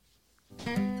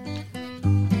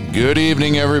Good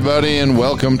evening, everybody, and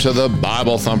welcome to the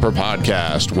Bible Thumper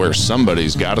Podcast, where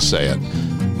somebody's got to say it.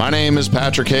 My name is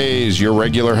Patrick Hayes, your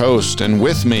regular host, and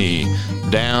with me,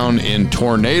 down in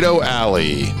Tornado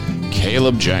Alley,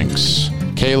 Caleb Jenks.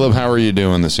 Caleb, how are you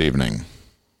doing this evening?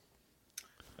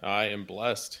 I am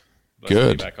blessed.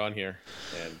 Good. To be back on here,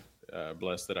 and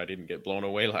blessed that I didn't get blown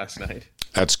away last night.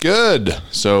 That's good.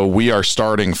 So we are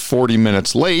starting 40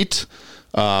 minutes late.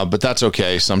 But that's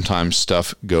okay. Sometimes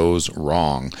stuff goes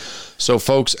wrong. So,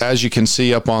 folks, as you can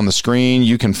see up on the screen,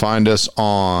 you can find us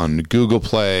on Google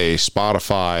Play,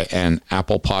 Spotify, and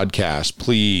Apple Podcasts.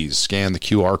 Please scan the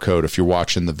QR code if you're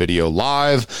watching the video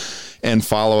live and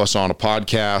follow us on a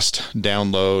podcast,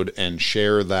 download, and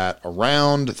share that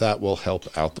around. That will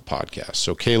help out the podcast.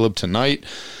 So, Caleb, tonight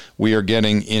we are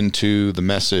getting into the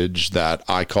message that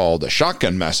I call the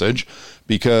shotgun message,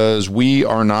 because we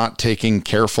are not taking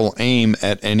careful aim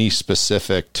at any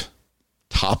specific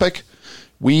topic.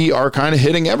 We are kind of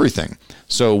hitting everything.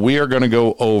 So we are going to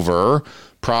go over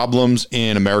problems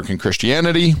in American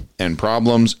Christianity and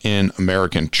problems in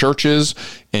American churches.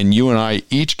 And you and I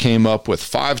each came up with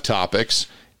 5 topics,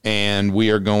 and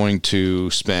we are going to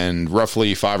spend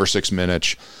roughly 5 or 6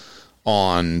 minutes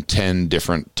on 10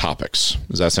 different topics.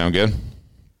 Does that sound good?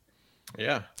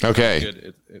 Yeah. Okay.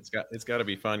 Good. It's got to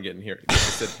be fun getting here, to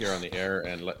sit here on the air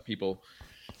and let people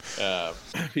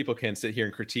can sit here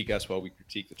and critique us while we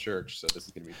critique the church. So this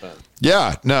is going to be fun.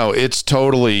 Yeah. No, it's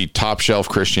totally top shelf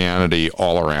Christianity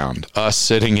all around. Us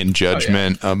sitting in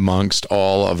judgment amongst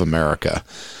all of America.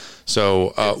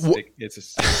 So it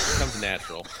becomes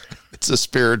natural. It's a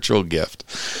spiritual gift.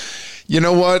 You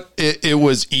know what? It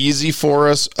was easy for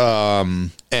us,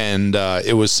 and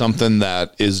it was something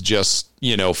that is just,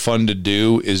 fun to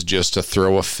do, is just to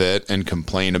throw a fit and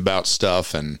complain about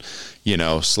stuff and,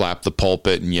 slap the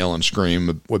pulpit and yell and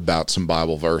scream about some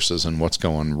Bible verses and what's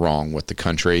going wrong with the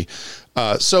country.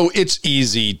 So it's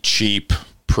easy, cheap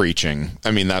preaching.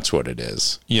 I mean, that's what it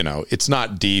is. It's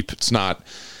not deep. It's not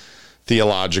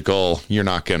theological. You're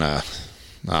not going to,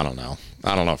 I don't know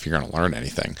if you're going to learn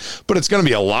anything, but it's going to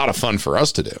be a lot of fun for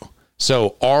us to do.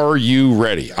 So are you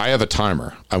ready? I have a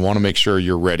timer. I want to make sure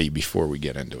you're ready before we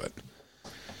get into it.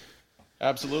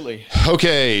 Absolutely.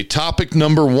 Okay, topic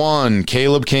number 1.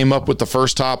 Caleb came up with the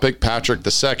first topic, Patrick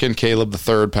the second, Caleb the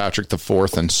third, Patrick the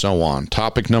fourth, and so on.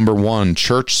 Topic number 1,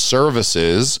 church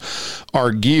services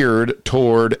are geared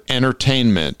toward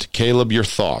entertainment. Caleb, your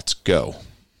thoughts. Go.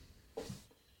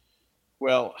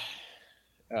 Well,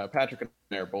 Patrick and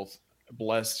I are both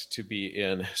blessed to be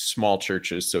in small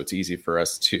churches, so it's easy for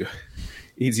us to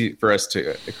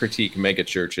critique mega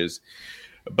churches.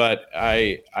 But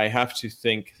I have to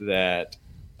think that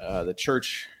the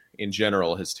church in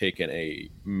general has taken a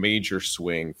major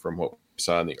swing from what we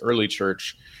saw in the early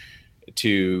church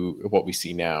to what we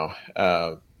see now.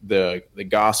 The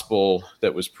gospel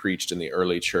that was preached in the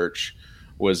early church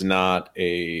was not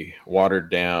a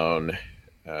watered down,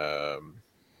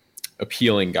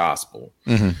 appealing gospel.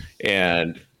 Mm-hmm.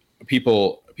 And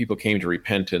people came to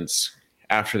repentance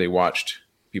after they watched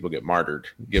people get martyred,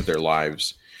 give their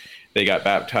lives. They got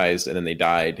baptized and then they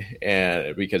died,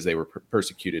 and because they were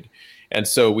persecuted. And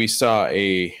so we saw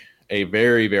a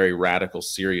very, very radical,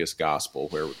 serious gospel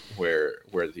where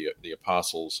the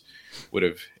apostles would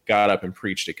have got up and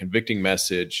preached a convicting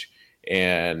message.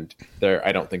 And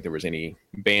I don't think there was any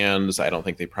bands. I don't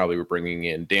think they probably were bringing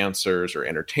in dancers or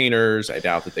entertainers. I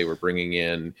doubt that they were bringing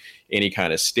in any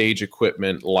kind of stage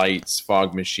equipment, lights,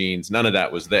 fog machines. None of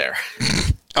that was there.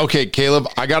 Okay, Caleb,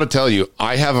 I got to tell you,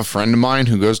 I have a friend of mine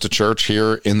who goes to church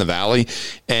here in the Valley,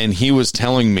 and he was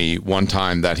telling me one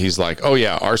time that he's like, oh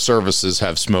yeah, our services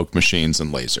have smoke machines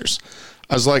and lasers.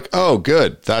 I was like, oh,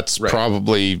 good. That's right.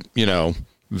 Probably,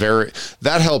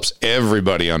 that helps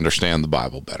everybody understand the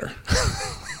Bible better.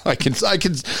 I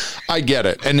get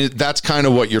it. And that's kind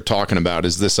of what you're talking about,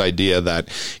 is this idea that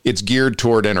it's geared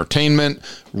toward entertainment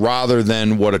rather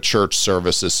than what a church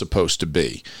service is supposed to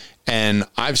be. And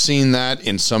I've seen that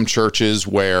in some churches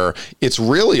where it's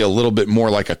really a little bit more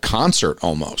like a concert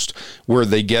almost, where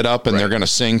they get up and they're going to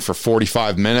sing for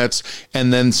 45 minutes.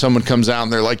 And then someone comes out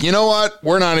and they're like, you know what?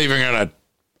 We're not even going to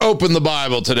open the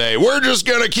Bible today. We're just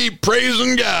going to keep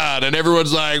praising God. And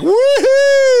everyone's like,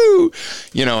 woohoo!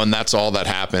 And that's all that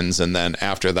happens. And then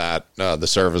after that, the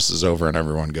service is over and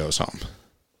everyone goes home.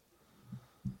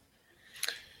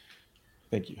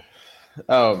 Thank you.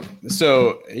 There's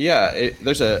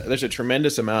a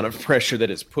tremendous amount of pressure that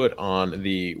is put on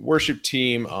the worship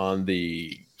team, on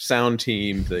the sound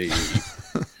team, the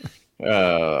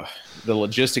the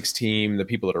logistics team, the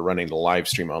people that are running the live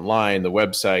stream online, the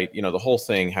website, the whole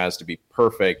thing has to be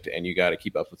perfect, and you got to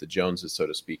keep up with the Joneses, so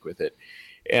to speak, with it.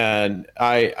 And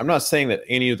I'm not saying that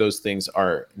any of those things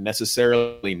are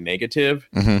necessarily negative,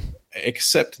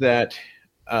 except that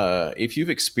if you've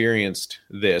experienced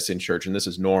this in church, and this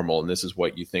is normal, and this is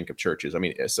what you think of churches. I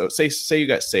mean, so say you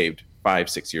got saved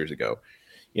 5-6 years ago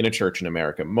in a church in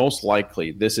America, most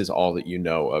likely this is all that you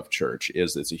know of church.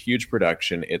 Is it's a huge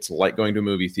production. It's like going to a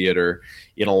movie theater.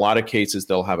 In a lot of cases,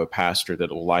 they'll have a pastor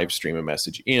that will live stream a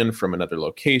message in from another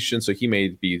location. So he may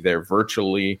be there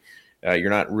virtually. You're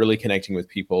not really connecting with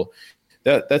people.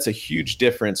 That's a huge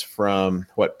difference from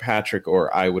what Patrick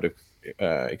or I would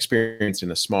have experienced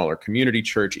in a smaller community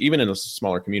church. Even in the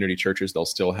smaller community churches, they'll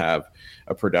still have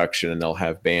a production and they'll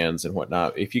have bands and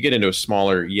whatnot. If you get into a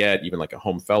smaller, yet even like a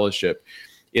home fellowship,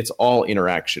 it's all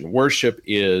interaction. Worship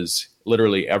is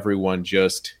literally everyone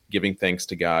just giving thanks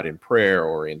to God in prayer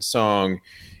or in song.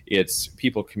 It's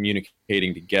people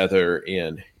communicating together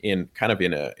in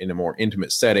a more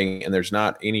intimate setting, and there's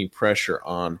not any pressure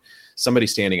on somebody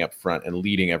standing up front and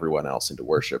leading everyone else into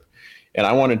worship. And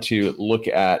I wanted to look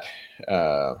at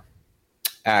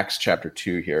Acts chapter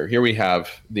 2 here. Here we have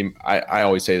I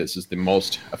always say this is the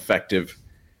most effective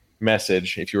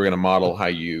message if you were going to model how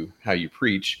you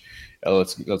preach.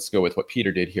 Let's go with what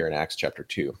Peter did here in Acts chapter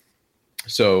 2.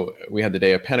 So we had the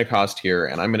day of Pentecost here,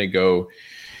 and I'm going to go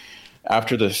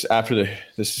after the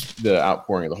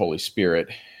outpouring of the Holy Spirit.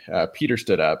 Peter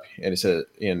stood up, and it said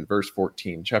in verse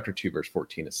 14, chapter 2, verse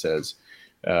 14, it says,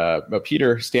 but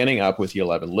Peter, standing up with the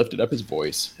 11, lifted up his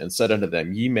voice and said unto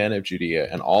them, Ye men of Judea,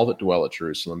 and all that dwell at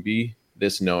Jerusalem, be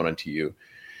this known unto you,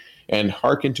 and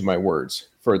hearken to my words.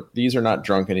 For these are not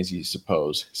drunken as ye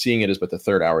suppose, seeing it is but the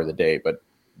third hour of the day. But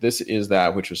this is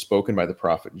that which was spoken by the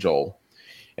prophet Joel.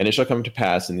 And it shall come to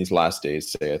pass in these last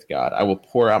days, saith God, I will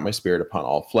pour out my spirit upon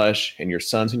all flesh, and your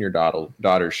sons and your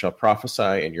daughters shall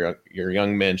prophesy, and your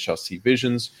young men shall see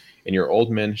visions, and your old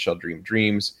men shall dream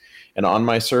dreams. And on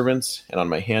my servants and on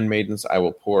my handmaidens I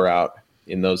will pour out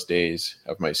in those days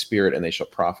of my spirit, and they shall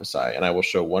prophesy. And I will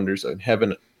show wonders in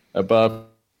heaven above,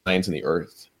 signs in the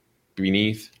earth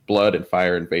beneath, blood and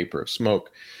fire and vapor of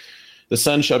smoke. The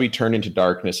sun shall be turned into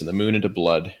darkness, and the moon into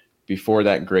blood, before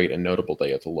that great and notable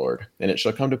day of the Lord. And it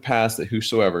shall come to pass that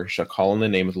whosoever shall call on the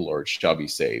name of the Lord shall be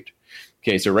saved.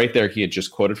 Okay, so right there he had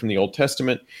just quoted from the Old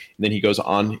Testament, and then he goes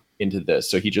on into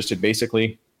this. So he just had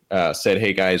basically said,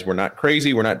 hey guys, we're not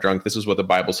crazy, we're not drunk. This is what the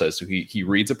Bible says. So he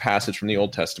reads a passage from the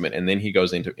Old Testament, and then he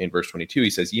goes into in verse 22. He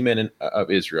says, Ye men of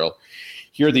Israel,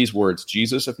 hear these words,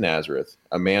 Jesus of Nazareth,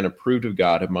 a man approved of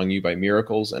God among you by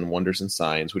miracles and wonders and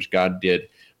signs, which God did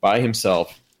by him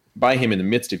in the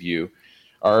midst of you,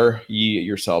 are ye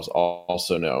yourselves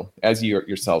also know, as ye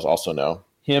yourselves also know,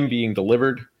 him being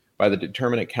delivered by the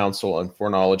determinate counsel and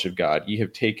foreknowledge of God, ye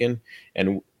have taken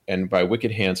and by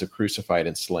wicked hands have crucified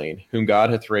and slain, whom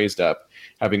God hath raised up,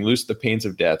 having loosed the pains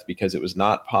of death, because it was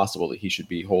not possible that he should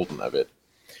be holden of it.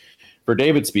 For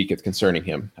David speaketh concerning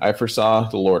him, I foresaw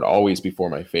the Lord always before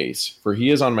my face, for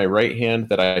he is on my right hand,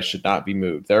 that I should not be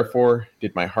moved. Therefore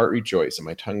did my heart rejoice, and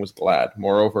my tongue was glad.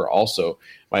 Moreover also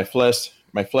my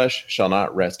flesh shall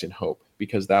not rest in hope,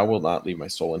 because thou wilt not leave my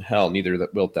soul in hell, neither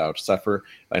wilt thou suffer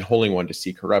thine Holy One to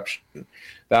see corruption.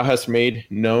 Thou hast made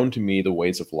known to me the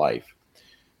ways of life.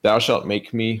 Thou shalt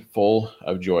make me full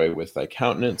of joy with thy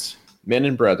countenance. Men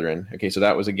and brethren, okay, so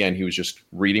that was, again, he was just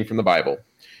reading from the Bible,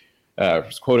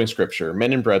 quoting scripture.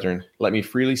 Men and brethren, let me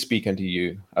freely speak unto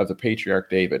you of the patriarch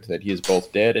David, that he is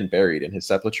both dead and buried, and his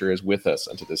sepulchre is with us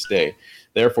unto this day.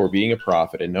 Therefore, being a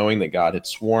prophet, and knowing that God had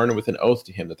sworn with an oath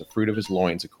to him that the fruit of his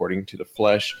loins, according to the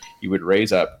flesh, he would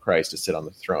raise up Christ to sit on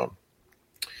the throne.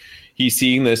 He,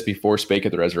 seeing this before, spake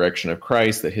of the resurrection of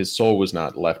Christ, that his soul was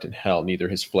not left in hell, neither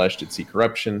his flesh did see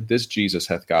corruption. This Jesus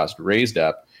hath God raised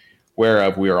up,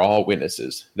 whereof we are all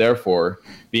witnesses. Therefore,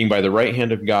 being by the right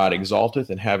hand of God exalteth,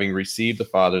 and having received the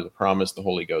Father the promise, the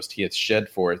Holy Ghost, he hath shed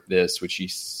forth this which ye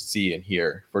see and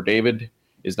hear. For David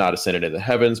is not ascended into the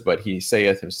heavens, but he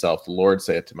saith himself, the Lord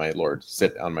saith to my Lord,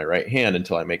 sit on my right hand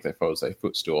until I make thy foes thy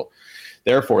footstool.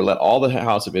 Therefore, let all the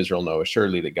house of Israel know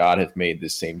assuredly that God hath made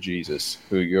this same Jesus,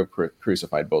 who you have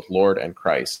crucified, both Lord and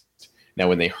Christ. Now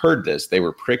when they heard this, they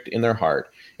were pricked in their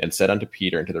heart, and said unto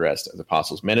Peter and to the rest of the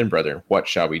apostles, Men and brethren, what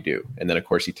shall we do? And then, of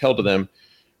course, he told to them,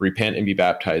 Repent and be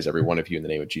baptized, every one of you, in the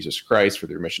name of Jesus Christ, for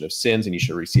the remission of sins, and you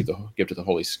shall receive the gift of the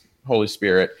Holy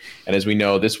Spirit. And as we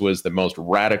know, this was the most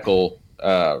radical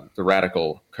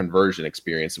conversion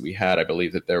experience that we had. I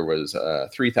believe that there was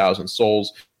 3,000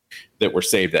 souls that were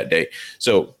saved that day.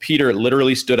 So Peter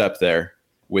literally stood up there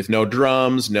with no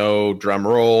drums, no drum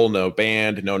roll, no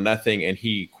band, no nothing. And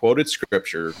he quoted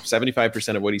scripture.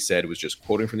 75% of what he said was just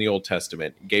quoting from the Old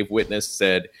Testament, gave witness,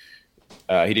 said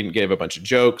he didn't give a bunch of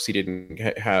jokes. He didn't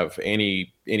have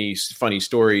any funny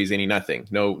stories, any nothing,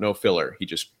 no filler. He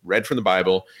just read from the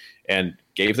Bible and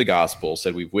gave the gospel,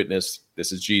 said, we've witnessed,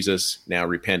 this is Jesus, now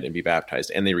repent and be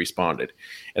baptized. And they responded.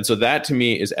 And so that to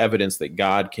me is evidence that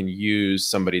God can use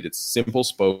somebody that's simple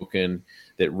spoken,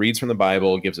 that reads from the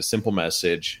Bible, gives a simple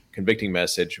message, convicting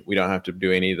message. We don't have to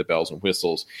do any of the bells and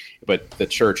whistles, but the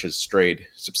church has strayed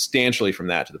substantially from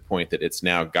that to the point that it's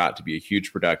now got to be a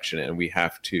huge production, and we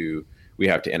have to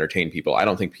entertain people. I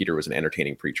don't think Peter was an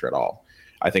entertaining preacher at all.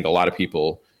 I think a lot of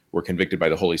people were convicted by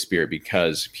the Holy Spirit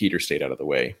because Peter stayed out of the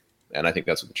way. And I think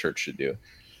that's what the church should do.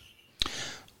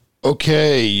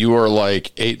 Okay, you are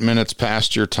like 8 minutes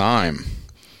past your time.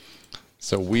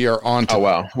 So we are on to... Oh,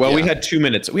 wow. Well, we had 2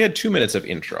 minutes. We had 2 minutes of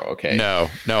intro, okay? No,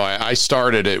 I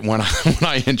started it when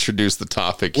I introduced the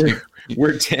topic.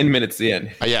 We're 10 minutes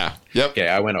in. Yeah, yep. Okay,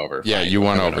 I went over. Yeah, you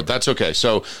went over. That's okay.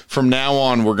 So from now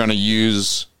on, we're going to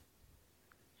use...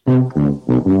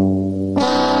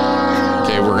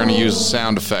 We're going to use a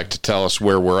sound effect to tell us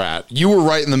where we're at. You were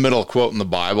right in the middle of quoting the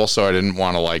Bible, so I didn't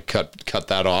want to like cut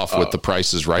that off with the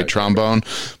Price is Right trombone,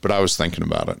 but I was thinking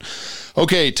about it.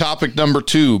 Okay, topic number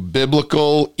 2,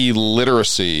 biblical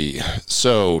illiteracy.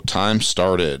 So time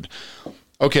started.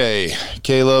 Okay,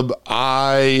 Caleb,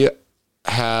 I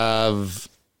have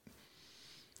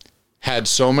had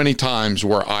so many times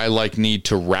where I need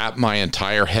to wrap my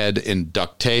entire head in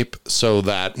duct tape so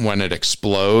that when it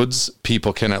explodes,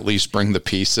 people can at least bring the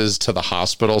pieces to the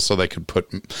hospital so they could put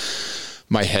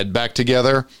my head back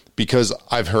together, because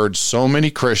I've heard so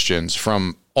many Christians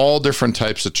from all different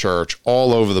types of church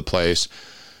all over the place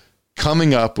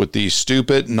coming up with these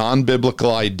stupid,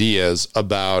 non-biblical ideas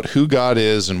about who God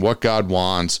is and what God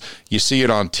wants. You see it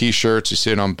on t-shirts, you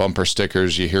see it on bumper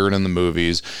stickers, you hear it in the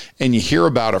movies, and you hear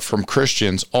about it from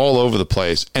Christians all over the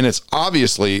place. And it's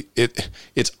obvious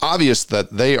that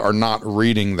they are not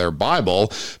reading their Bible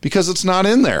because it's not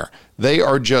in there. They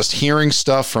are just hearing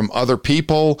stuff from other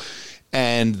people,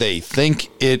 and they think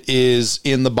it is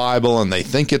in the Bible, and they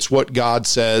think it's what God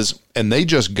says, and they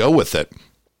just go with it.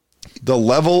 The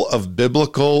level of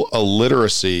biblical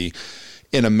illiteracy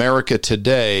in America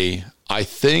today, I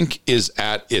think, is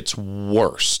at its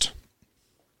worst.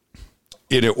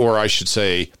 Or I should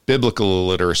say, biblical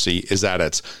illiteracy is at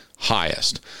its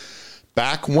highest.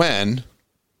 Back when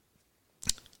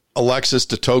Alexis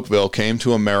de Tocqueville came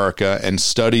to America and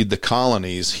studied the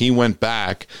colonies, he went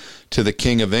back to the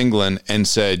King of England and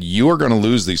said, "You are going to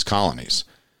lose these colonies.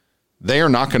 They are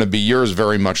not going to be yours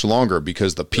very much longer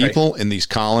because the people in these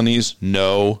colonies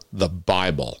know the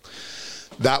Bible."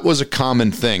 That was a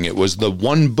common thing. It was the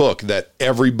one book that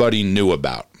everybody knew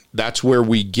about. That's where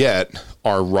we get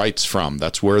our rights from.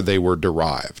 That's where they were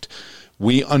derived.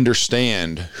 We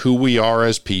understand who we are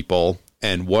as people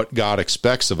and what God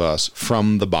expects of us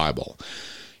from the Bible.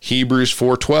 Hebrews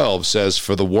 4:12 says,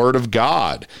 "For the word of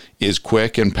God is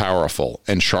quick and powerful,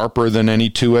 and sharper than any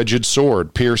two-edged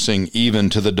sword, piercing even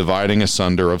to the dividing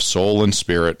asunder of soul and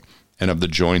spirit, and of the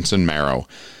joints and marrow,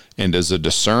 and is a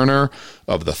discerner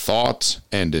of the thoughts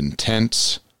and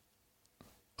intents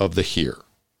of the heart."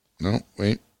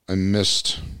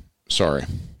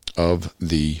 Of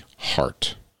the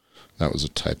heart. That was a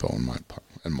typo on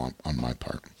my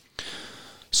part.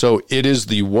 So it is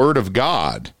the word of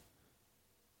God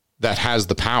that has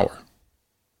the power.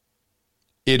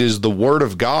 It is the word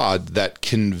of God that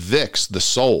convicts the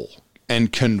soul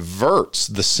and converts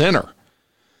the sinner.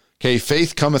 Okay,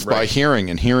 faith cometh by hearing,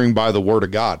 and hearing by the word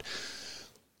of God.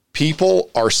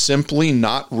 People are simply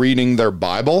not reading their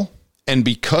Bible, and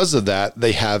because of that,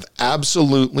 they have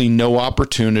absolutely no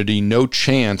opportunity, no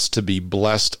chance to be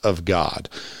blessed of God.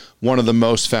 One of the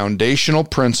most foundational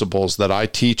principles that I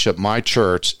teach at my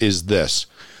church is this: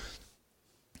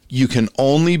 you can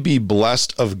only be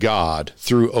blessed of God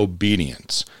through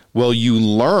obedience. Well, you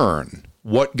learn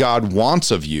what God wants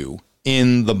of you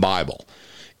in the Bible.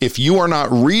 If you are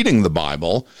not reading the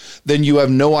Bible, then you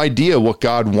have no idea what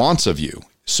God wants of you.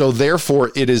 So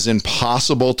therefore, it is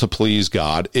impossible to please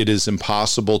God. It is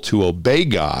impossible to obey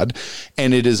God,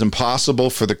 and it is impossible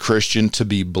for the Christian to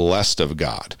be blessed of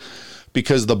God.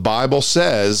 Because the Bible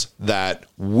says that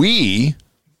we,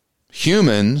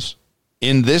 humans,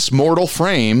 in this mortal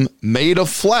frame, made of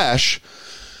flesh,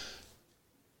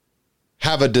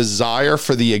 have a desire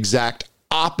for the exact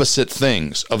opposite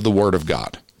things of the Word of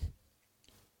God.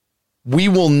 We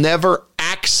will never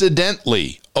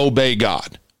accidentally obey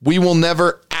God. We will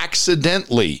never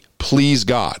accidentally please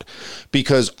God,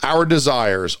 because our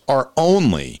desires are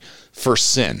only for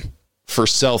sin, for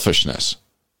selfishness.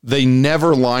 They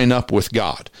never line up with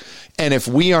God. And if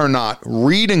we are not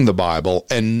reading the Bible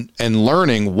and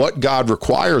learning what God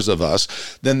requires of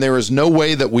us, then there is no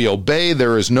way that we obey.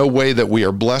 There is no way that we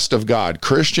are blessed of God.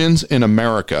 Christians in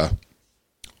America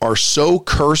are so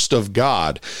cursed of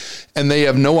God, and they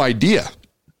have no idea.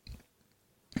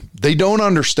 They don't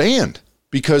understand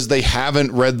because they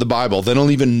haven't read the Bible. They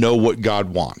don't even know what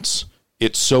God wants.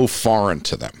 It's so foreign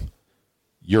to them.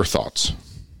 Your thoughts?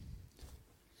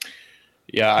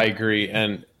 Yeah, I agree.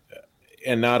 And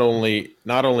not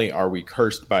only are we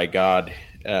cursed by God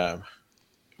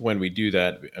when we do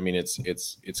that. I mean,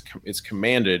 it's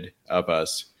commanded of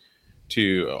us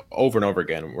to, over and over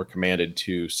again, we're commanded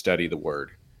to study the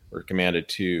Word. We're commanded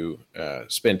to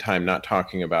spend time not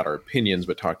talking about our opinions,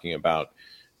 but talking about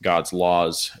God's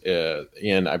laws.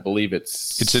 I believe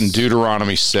it's in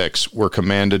Deuteronomy 6. We're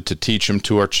commanded to teach them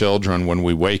to our children when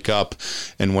we wake up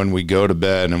and when we go to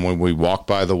bed and when we walk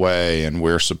by the way, and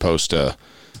we're supposed to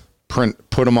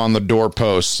put them on the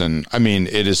doorposts. And I mean,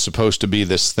 it is supposed to be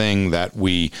this thing that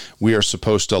we are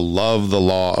supposed to love the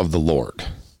law of the Lord.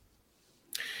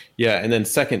 Yeah, and then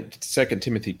second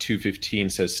Timothy 2:15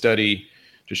 says, "Study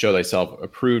to show thyself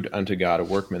approved unto God, a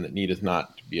workman that needeth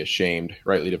not to be ashamed,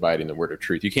 rightly dividing the word of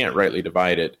truth." You can't rightly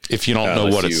divide it if you don't know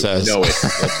what it says. Know it,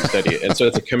 unless you study it. And so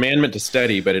it's a commandment to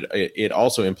study, but it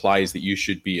also implies that you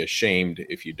should be ashamed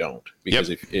if you don't. Because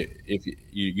if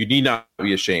you need not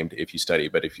be ashamed if you study,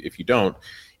 but if you don't,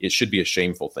 it should be a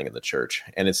shameful thing in the church.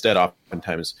 And instead,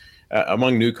 oftentimes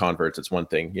among new converts, it's one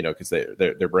thing, because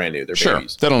they're brand new, they're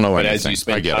babies. They don't know but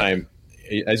anything.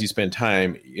 As you spend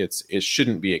time, it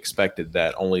shouldn't be expected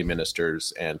that only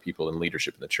ministers and people in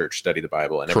leadership in the church study the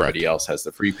Bible, and everybody else has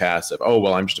the free pass of, oh,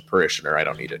 well, I'm just a parishioner. I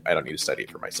don't need it. I don't need to study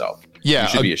it for myself. Yeah, you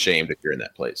should be ashamed if you're in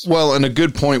that place. Well, and a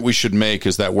good point we should make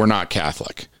is that we're not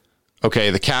Catholic. Okay,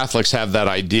 the Catholics have that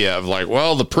idea of like,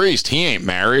 well, the priest, he ain't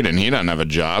married and he doesn't have a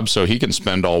job, so he can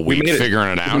spend all week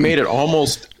figuring it out. We made it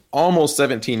almost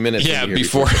 17 minutes.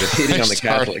 Before hitting on the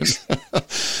Catholics.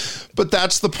 But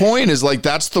that's the point, is like,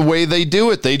 that's the way they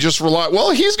do it. They just rely,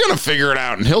 well, he's going to figure it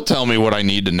out and he'll tell me what I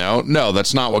need to know. No,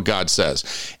 that's not what God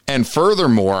says. And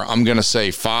furthermore, I'm going to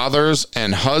say fathers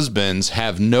and husbands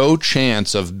have no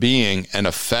chance of being an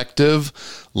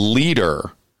effective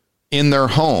leader in their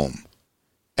home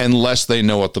unless they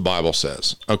know what the Bible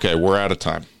says. Okay, we're out of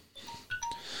time.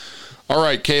 All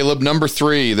right, Caleb, number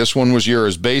 3. This one was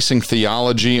yours. Basing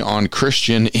theology on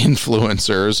Christian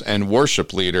influencers and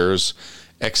worship leaders,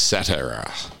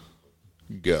 etc.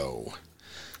 Go.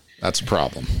 That's a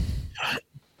problem.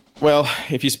 Well,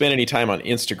 if you spend any time on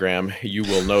Instagram, you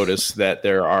will notice that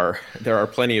there are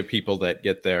plenty of people that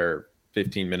get their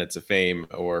 15 minutes of fame,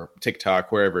 or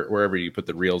TikTok, wherever you put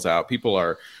the reels out. People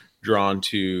are drawn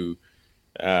to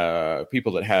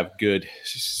people that have good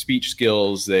speech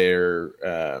skills.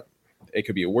 It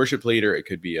could be a worship leader, it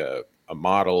could be a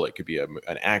model, it could be an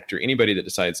actor, anybody that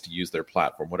decides to use their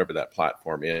platform, whatever that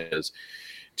platform is,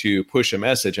 to push a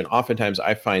message. And oftentimes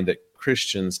I find that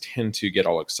Christians tend to get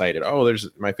all excited. Oh, there's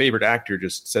my favorite actor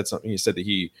just said something. He said that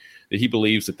he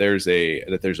believes that there's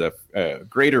a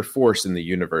greater force in the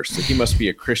universe, so he must be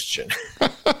a Christian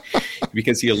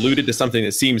because he alluded to something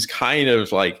that seems kind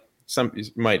of like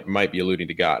might be alluding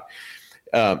to God.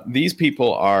 These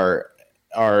people are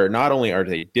not only are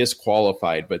they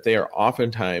disqualified, but they are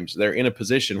oftentimes, they're in a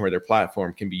position where their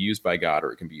platform can be used by God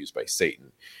or it can be used by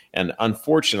Satan. And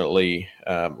unfortunately,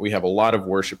 we have a lot of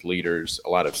worship leaders, a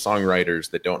lot of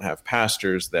songwriters that don't have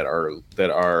pastors, that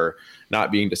are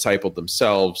not being discipled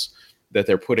themselves, that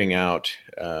they're putting out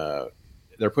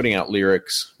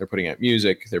lyrics, they're putting out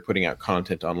music, they're putting out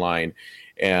content online.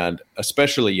 And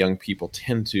especially young people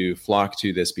tend to flock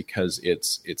to this because it's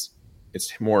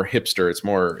more hipster.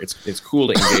 It's cool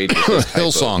to engage with this type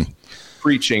Hillsong of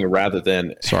preaching rather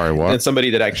than somebody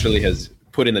that actually has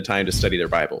put in the time to study their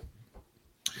Bible.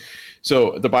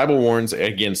 So the Bible warns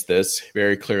against this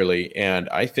very clearly, and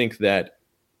I think that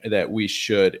we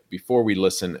should, before we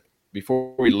listen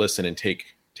and take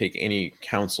any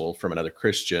counsel from another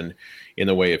Christian in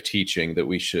the way of teaching, that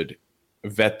we should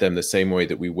vet them the same way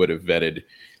that we would have vetted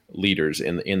leaders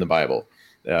in the Bible.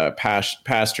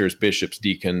 Pastors, bishops,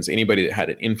 deacons, anybody that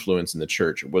had an influence in the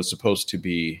church was supposed to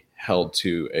be held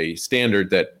to a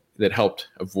standard that helped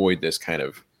avoid this kind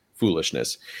of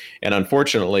foolishness. And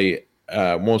unfortunately,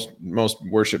 most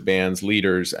worship bands,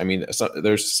 leaders, I mean,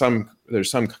 there's some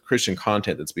Christian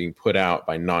content that's being put out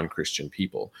by non-Christian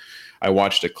people. I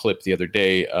watched a clip the other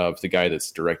day of the guy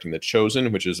that's directing The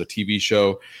Chosen, which is a TV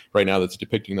show right now that's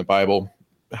depicting the Bible.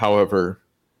 However,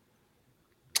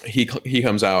 he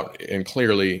comes out and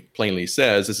plainly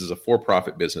says this is a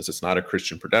for-profit business. It's not a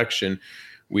Christian production.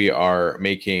 we are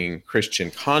making Christian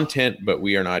content, but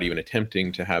we are not even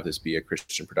attempting to have this be a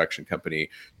Christian production company.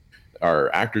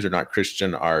 Our actors are not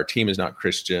Christian. Our team is not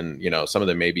Christian. You know, some of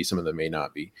them may be, some of them may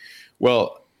not be.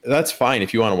 Well, that's fine.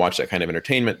 If you want to watch that kind of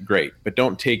entertainment, great. But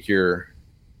don't take your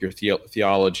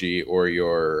theology or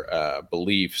your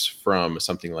beliefs from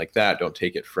something like that. Don't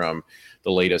take it from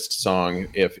the latest song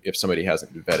if somebody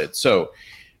hasn't been vetted. So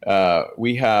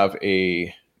we have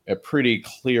a pretty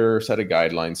clear set of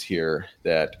guidelines here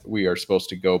that we are supposed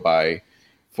to go by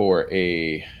for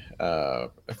a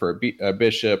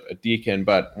bishop, a deacon.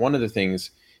 But one of the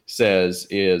things says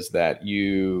is that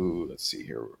you, let's see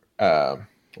here,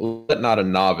 let not a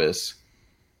novice,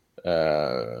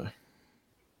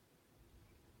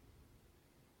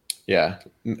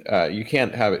 you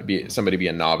can't have it be somebody be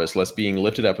a novice, lest being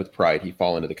lifted up with pride, he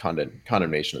fall into the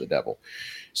condemnation of the devil.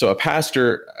 So a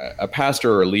pastor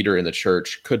or a leader in the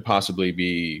church could possibly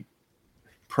be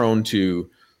prone to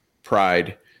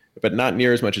pride, but not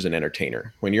near as much as an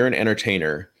entertainer. When you're an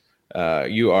entertainer,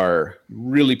 you are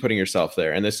really putting yourself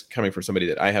there. And this coming from somebody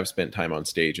that I have spent time on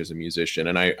stage as a musician,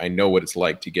 and I know what it's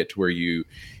like to get to where you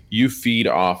feed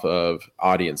off of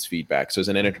audience feedback. So as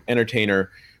an entertainer,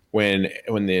 when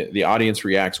the audience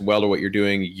reacts well to what you're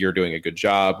doing a good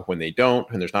job. When they don't,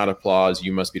 when there's not applause,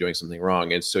 you must be doing something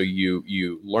wrong. And so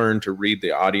you learn to read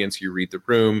the audience, you read the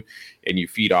room, and you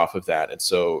feed off of that. And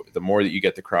so the more that you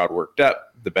get the crowd worked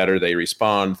up, the better they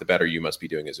respond, the better you must be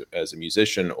doing as a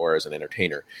musician or as an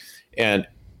entertainer. And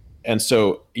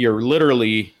so you're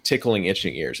literally tickling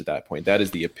itching ears at that point. That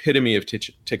is the epitome of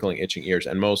tickling itching ears.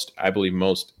 And I believe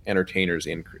most entertainers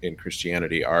in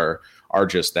Christianity are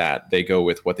just that. They go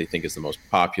with what they think is the most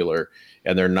popular,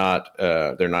 and they're not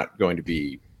going to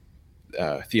be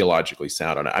theologically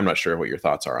sound on it. I'm not sure what your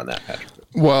thoughts are on that, Patrick.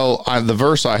 Well, the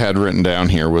verse I had written down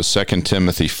here was 2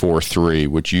 Timothy 4:3,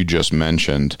 which you just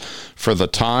mentioned. For the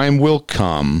time will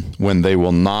come when they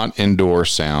will not endure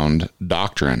sound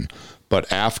doctrine, but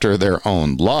after their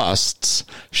own lusts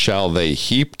shall they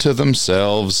heap to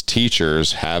themselves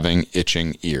teachers having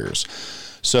itching ears.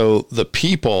 So the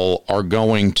people are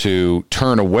going to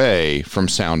turn away from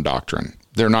sound doctrine.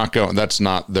 They're not going, that's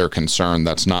not their concern.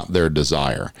 That's not their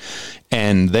desire.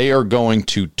 And they are going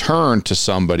to turn to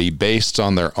somebody based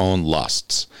on their own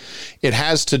lusts. It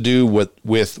has to do with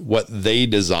what they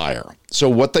desire. So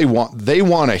what they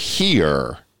want to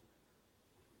hear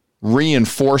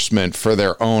reinforcement for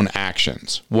their own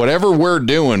actions. Whatever we're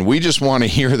doing, we just want to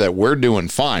hear that we're doing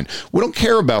fine. We don't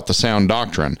care about the sound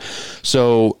doctrine.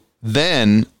 So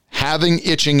then having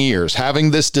itching ears,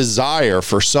 having this desire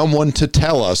for someone to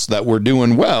tell us that we're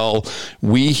doing well,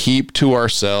 we heap to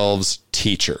ourselves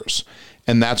teachers.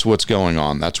 And that's what's going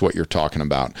on. That's what you're talking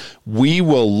about. We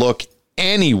will look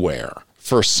anywhere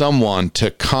for someone to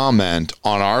comment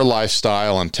on our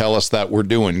lifestyle and tell us that we're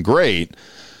doing great.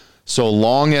 So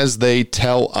long as they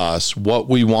tell us what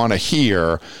we want to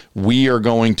hear, we are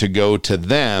going to go to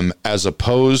them as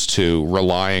opposed to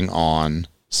relying on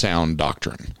sound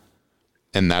doctrine.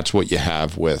 And that's what you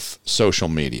have with social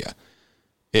media.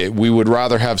 We would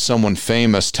rather have someone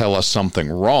famous tell us something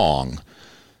wrong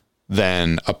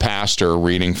than a pastor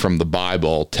reading from the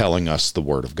Bible telling us the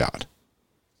Word of God.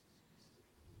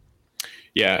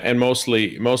 Yeah, and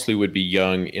mostly would be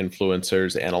young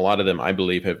influencers, and a lot of them, I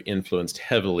believe, have influenced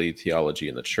heavily theology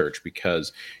in the church,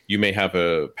 because you may have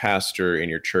a pastor in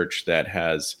your church that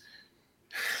has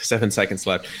 7 seconds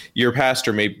left. Your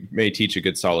pastor may teach a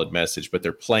good solid message, but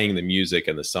they're playing the music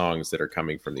and the songs that are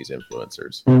coming from these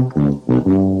influencers.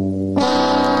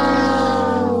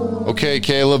 Okay,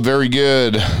 Caleb, very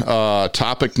good.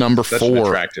 Topic number 4. An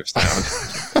attractive sound.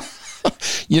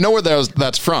 You know where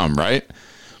that's from, right?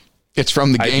 It's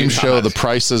from the game show The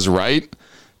Price is Right.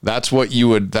 That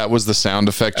was the sound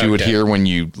effect you would hear when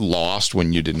you lost,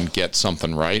 when you didn't get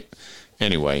something right.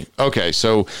 Anyway, okay,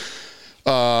 so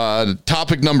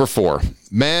topic number 4.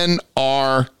 Men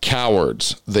are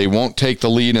cowards. They won't take the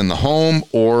lead in the home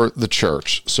or the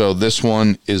church. So this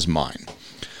one is mine.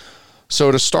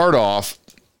 So to start off,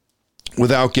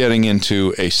 without getting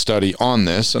into a study on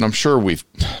this, and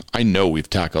I know we've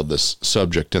tackled this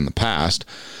subject in the past,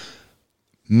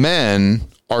 men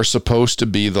are supposed to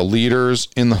be the leaders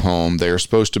in the home. They are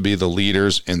supposed to be the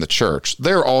leaders in the church.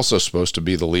 They're also supposed to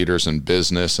be the leaders in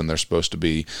business, and they're supposed to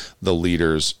be the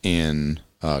leaders in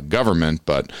government,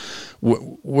 but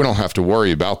we don't have to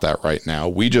worry about that right now.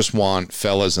 We just want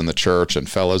fellas in the church and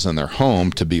fellas in their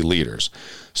home to be leaders.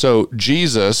 So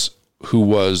Jesus, who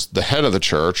was the head of the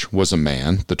church, was a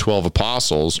man. The 12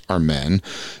 apostles are men.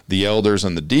 The elders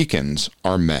and the deacons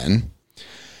are men.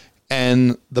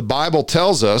 And the Bible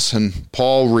tells us, and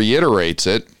Paul reiterates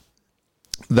it,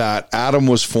 that Adam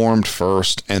was formed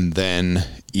first and then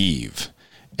Eve.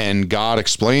 And God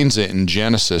explains it in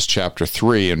Genesis chapter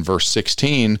 3 and verse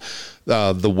 16,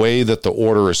 the way that the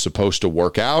order is supposed to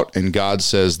work out. And God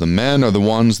says the men are the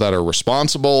ones that are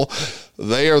responsible.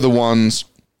 They are the ones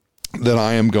that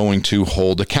I am going to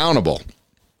hold accountable.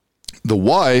 The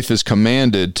wife is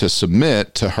commanded to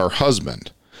submit to her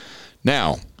husband.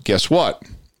 Now, guess what?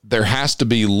 There has to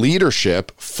be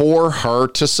leadership for her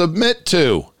to submit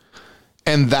to.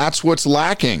 And that's what's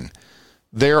lacking.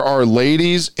 There are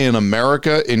ladies in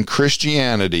America in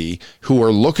Christianity who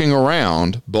are looking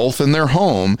around, both in their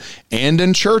home and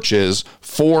in churches,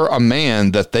 for a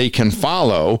man that they can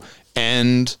follow,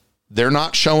 and they're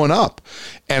not showing up.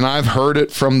 And I've heard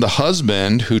it from the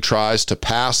husband who tries to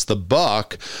pass the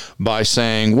buck by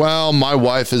saying, well, my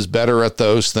wife is better at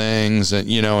those things, and,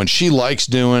 and she likes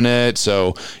doing it.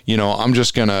 So, I'm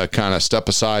just going to kind of step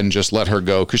aside and just let her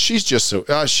go, because she's just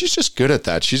good at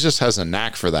that. She just has a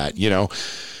knack for that,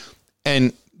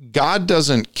 and God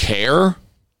doesn't care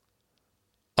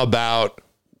about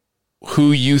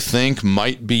who you think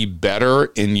might be better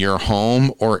in your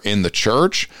home or in the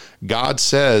church. God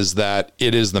says that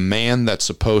it is the man that's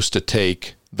supposed to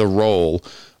take the role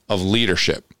of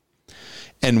leadership.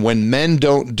 And when men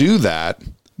don't do that,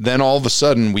 then all of a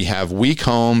sudden we have weak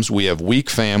homes, we have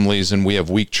weak families, and we have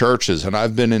weak churches. And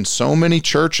I've been in so many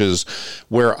churches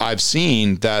where I've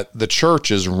seen that the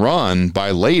church is run by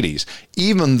ladies.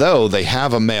 Even though they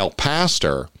have a male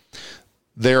pastor,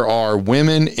 there are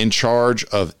women in charge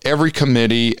of every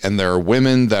committee, and there are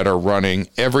women that are running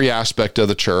every aspect of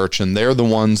the church, and they're the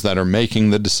ones that are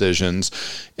making the decisions.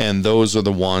 And those are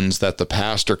the ones that the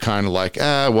pastor kind of like,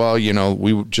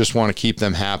 we just want to keep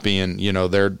them happy, and,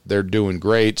 they're doing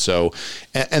great. So,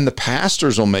 and the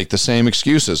pastors will make the same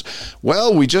excuses.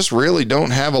 Well, we just really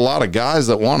don't have a lot of guys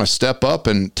that want to step up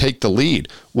and take the lead.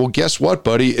 Well, guess what,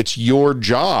 buddy? It's your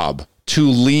job to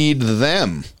lead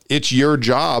them. It's your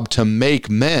job to make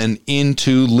men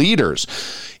into leaders.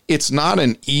 It's not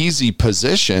an easy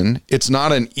position. It's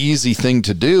not an easy thing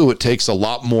to do. It takes a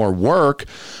lot more work.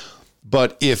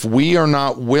 But if we are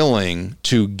not willing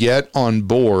to get on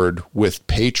board with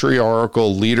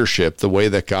patriarchal leadership, the way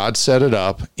that God set it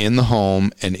up in the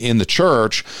home and in the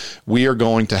church, we are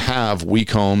going to have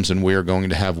weak homes, and we are going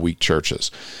to have weak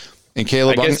churches. And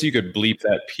Caleb, I guess you could bleep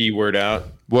that P word out.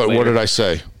 What did I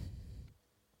say?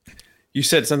 You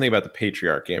said something about the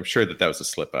patriarchy. I'm sure that was a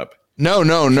slip up. No. You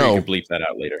can bleep that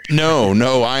out later.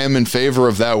 No. I am in favor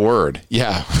of that word.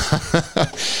 Yeah.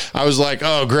 I was like,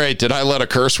 oh, great. Did I let a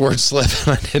curse word slip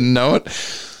and I didn't know it?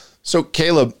 So,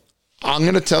 Caleb, I'm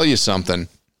going to tell you something.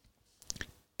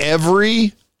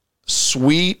 Every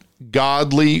sweet,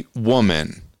 godly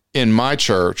woman in my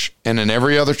church and in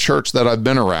every other church that I've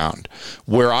been around,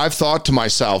 where I've thought to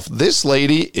myself, this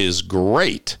lady is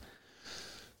great,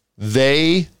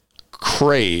 they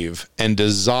crave and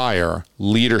desire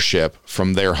leadership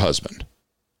from their husband.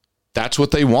 That's what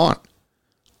they want.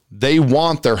 They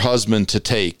want their husband to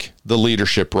take the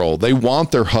leadership role. They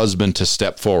want their husband to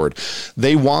step forward.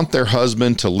 They want their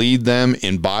husband to lead them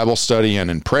in Bible study and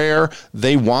in prayer.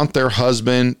 They want their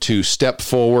husband to step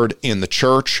forward in the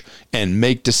church and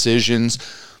make decisions.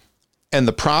 And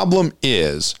the problem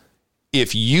is,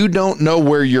 if you don't know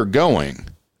where you're going,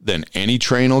 then any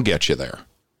train will get you there.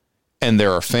 And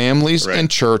there are families and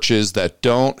churches that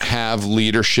don't have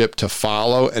leadership to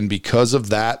follow. And because of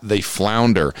that, they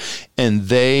flounder and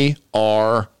they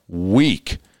are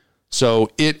weak.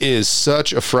 So it is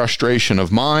such a frustration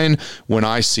of mine when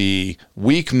I see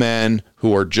weak men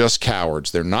who are just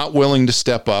cowards. They're not willing to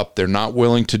step up. They're not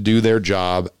willing to do their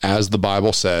job, as the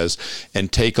Bible says,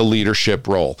 and take a leadership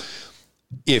role.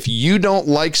 If you don't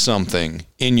like something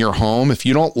in your home, if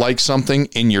you don't like something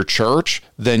in your church,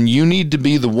 then you need to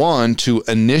be the one to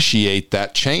initiate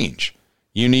that change.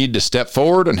 You need to step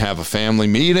forward and have a family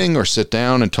meeting or sit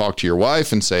down and talk to your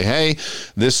wife and say, hey,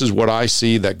 this is what I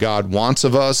see that God wants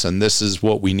of us, and this is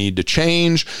what we need to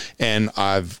change. And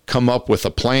I've come up with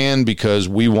a plan because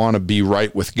we want to be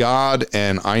right with God,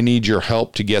 and I need your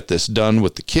help to get this done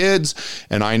with the kids,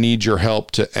 and I need your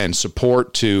help and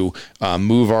support to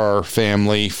move our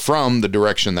family from the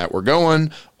direction that we're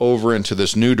going over into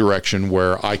this new direction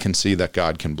where I can see that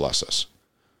God can bless us.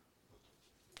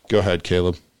 Go ahead,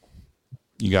 Caleb.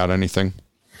 You got anything?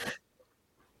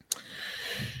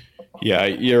 Yeah,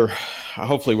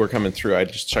 hopefully we're coming through. I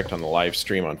just checked on the live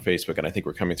stream on Facebook, and I think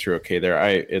we're coming through okay there.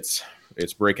 It's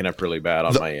breaking up really bad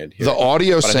on my end here. The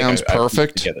audio sounds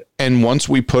perfect, and once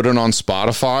we put it on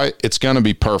Spotify, it's going to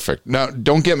be perfect. Now,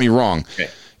 don't get me wrong.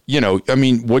 Okay.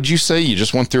 What'd you say? You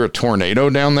just went through a tornado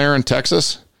down there in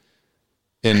Texas?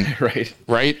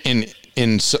 Right. And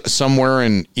somewhere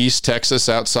in East Texas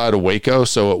outside of Waco.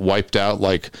 So it wiped out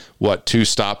like what, 2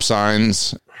 stop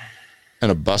signs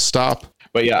and a bus stop.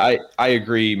 But yeah, I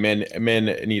agree. Men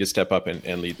need to step up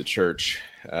and lead the church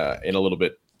in a little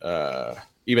bit,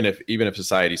 even if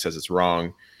society says it's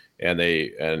wrong, and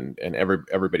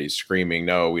everybody's screaming,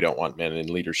 no, we don't want men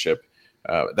in leadership.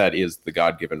 That is the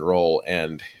God-given role,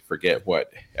 and forget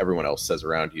what everyone else says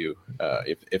around you.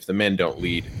 If the men don't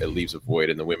lead, it leaves a void,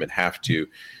 and the women have to.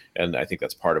 And I think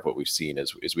that's part of what we've seen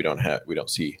is we don't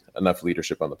see enough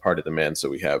leadership on the part of the men. So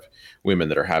we have women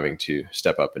that are having to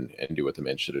step up and do what the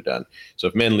men should have done. So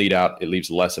if men lead out, it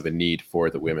leaves less of a need for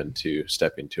the women to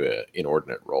step into an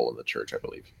inordinate role in the church, I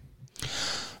believe.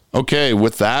 Okay,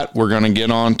 with that, we're going to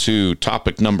get on to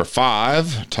topic number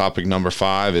 5. Topic number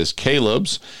 5 is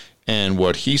Caleb's. And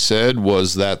what he said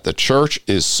was that the church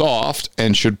is soft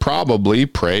and should probably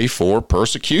pray for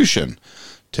persecution.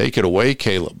 Take it away,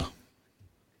 Caleb.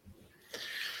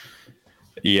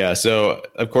 Yeah, so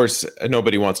of course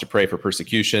nobody wants to pray for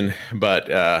persecution, but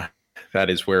that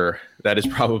is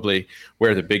probably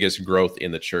where the biggest growth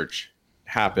in the church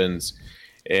happens.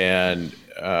 And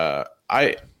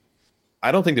I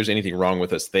don't think there's anything wrong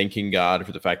with us thanking God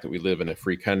for the fact that we live in a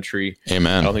free country.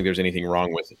 Amen. I don't think there's anything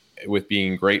wrong with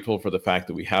being grateful for the fact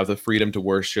that we have the freedom to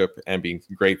worship, and being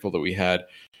grateful that we had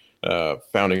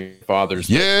founding fathers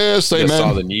that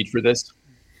saw the need for this.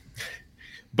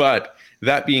 But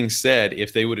that being said,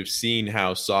 if they would have seen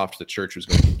how soft the church was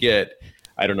going to get,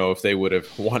 I don't know if they would have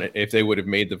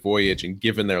made the voyage and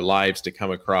given their lives to come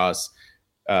across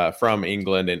from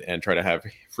England and try to have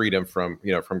freedom from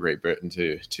Great Britain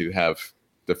to have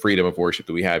the freedom of worship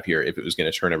that we have here, if it was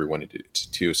going to turn everyone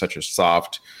into such a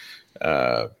soft,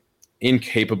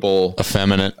 incapable,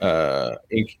 effeminate.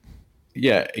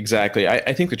 Yeah, exactly.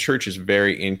 I think the church is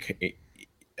very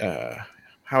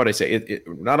how would I say it?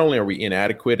 Not only are we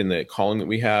inadequate in the calling that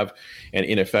we have and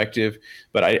ineffective,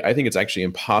 but I think it's actually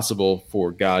impossible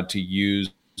for God to use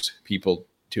people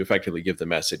to effectively give the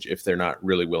message if they're not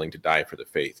really willing to die for the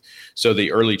faith. So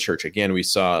the early church, again, we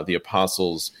saw the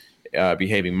apostles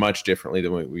behaving much differently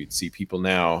than what we see people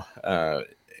now.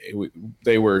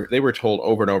 They were told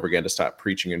over and over again to stop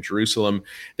preaching in Jerusalem.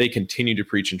 They continued to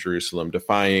preach in Jerusalem,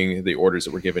 defying the orders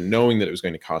that were given, knowing that it was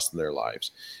going to cost them their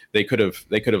lives. They could have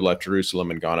left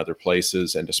Jerusalem and gone other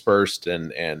places and dispersed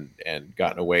and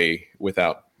gotten away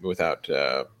without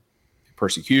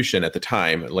persecution at the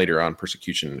time. Later on,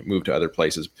 persecution moved to other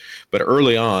places, but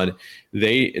early on,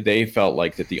 they felt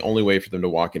like that the only way for them to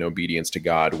walk in obedience to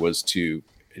God was to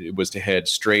head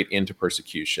straight into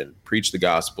persecution, preach the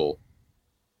gospel,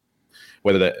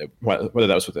 whether that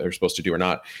was what they were supposed to do or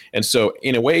not. And so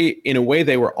in a way,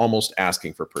 they were almost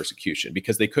asking for persecution,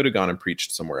 because they could have gone and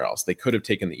preached somewhere else. They could have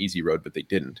taken the easy road, but they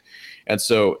didn't. And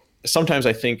so sometimes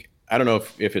I don't know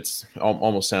if it's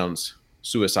almost sounds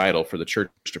suicidal for the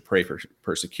church to pray for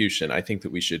persecution. I think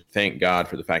that we should thank God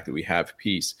for the fact that we have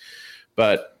peace,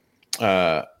 but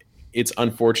it's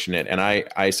unfortunate, and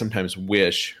I sometimes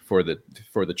wish for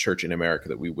the church in America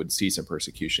that we would see some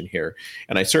persecution here.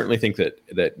 And I certainly think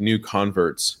that new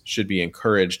converts should be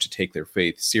encouraged to take their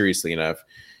faith seriously enough,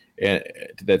 and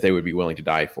that they would be willing to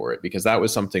die for it, because that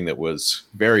was something that was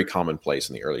very commonplace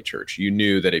in the early church. You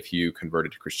knew that if you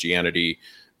converted to Christianity,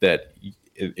 that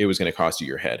it was going to cost you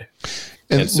your head.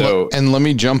 And so, and let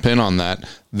me jump in on that.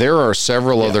 There are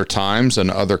several other times in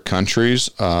other countries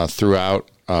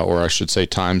throughout, or I should say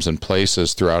times and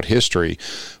places throughout history,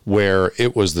 where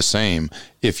it was the same.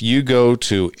 If you go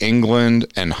to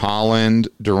England and Holland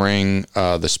during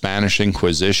the Spanish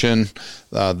Inquisition,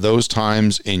 those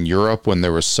times in Europe when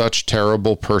there was such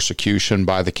terrible persecution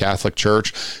by the Catholic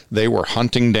Church, they were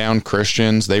hunting down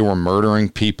Christians, they were murdering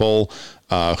people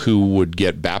who would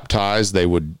get baptized. They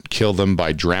would kill them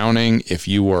by drowning. If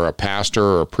you were a pastor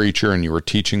or a preacher and you were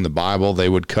teaching the Bible, they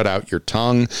would cut out your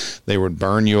tongue. They would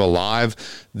burn you alive.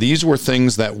 These were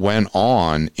things that went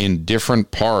on in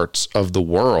different parts of the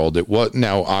world.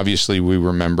 Now, obviously, we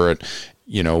remember it,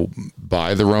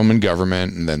 by the Roman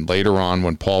government. And then later on,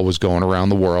 when Paul was going around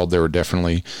the world, there were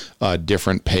definitely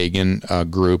different pagan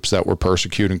groups that were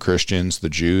persecuting Christians. The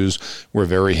Jews were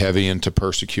very heavy into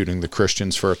persecuting the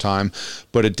Christians for a time,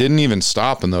 but it didn't even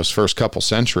stop in those first couple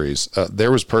centuries.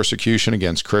 There was persecution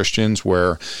against Christians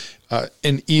where,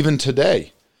 and even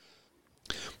today,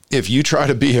 if you try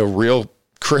to be a real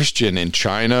Christian in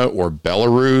China or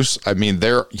Belarus, I mean,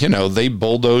 they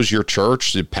bulldoze your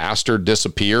church, the pastor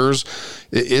disappears.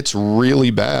 It's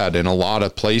really bad in a lot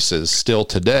of places still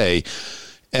today.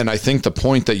 And I think the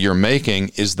point that you're making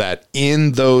is that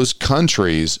in those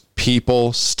countries,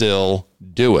 people still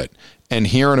do it. And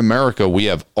here in America, we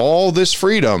have all this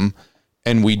freedom,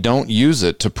 and we don't use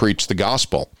it to preach the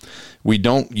gospel. We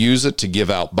don't use it to give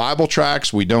out Bible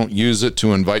tracts. We don't use it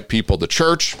to invite people to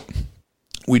church.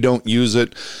 We don't use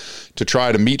it to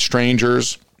try to meet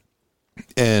strangers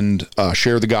and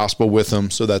share the gospel with them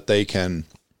so that they can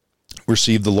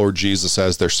receive the Lord Jesus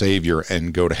as their Savior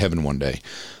and go to heaven one day.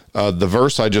 The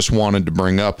verse I just wanted to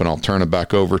bring up, and I'll turn it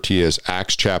back over to you, is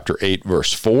Acts chapter 8,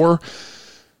 verse 4.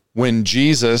 When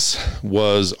Jesus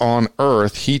was on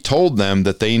earth, he told them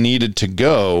that they needed to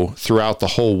go throughout the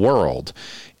whole world,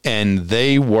 and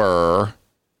they were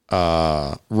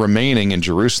remaining in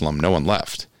Jerusalem. No one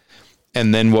left.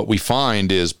 And then what we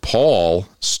find is Saul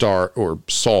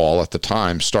at the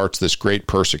time, starts this great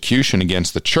persecution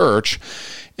against the church,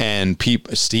 and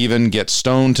Stephen gets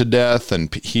stoned to death,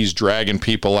 and he's dragging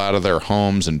people out of their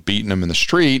homes and beating them in the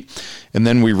street. And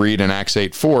then we read in Acts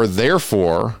 8:4,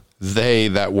 therefore they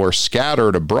that were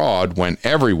scattered abroad went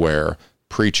everywhere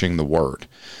preaching the word.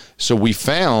 So we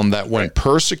found that when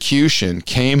persecution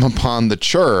came upon the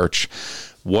church,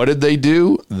 what did they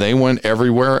do? They went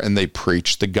everywhere and they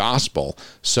preached the gospel.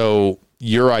 So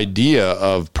your idea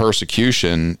of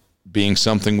persecution being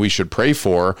something we should pray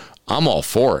for, I'm all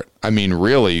for it. I mean,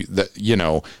 really,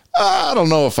 I don't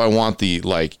know if I want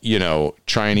the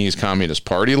Chinese Communist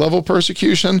Party level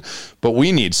persecution, but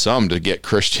we need some to get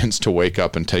Christians to wake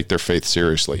up and take their faith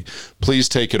seriously. Please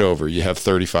take it over. You have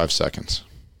 35 seconds.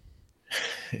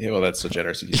 Yeah, well, that's so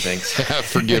generous of you. Thanks.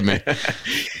 Forgive me.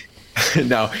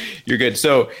 No, you're good.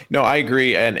 So, no, I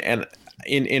agree. And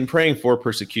in praying for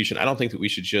persecution, I don't think that we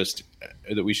should just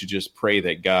pray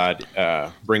that God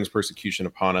brings persecution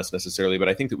upon us necessarily, but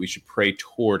I think that we should pray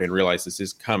toward and realize this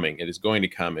is coming. It is going to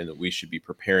come, and that we should be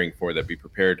preparing for that, be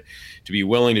prepared to be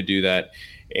willing to do that.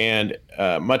 And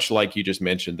much like you just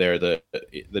mentioned there, the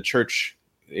church,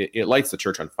 it lights the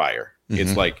church on fire.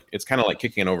 Mm-hmm. It's kind of like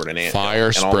kicking it over an ant.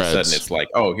 Fire spreads. And all of a sudden it's like,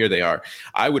 oh, here they are.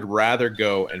 I would rather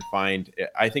go and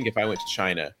I think if I went to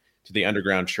China, to the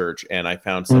underground church, and I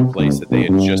found some place that they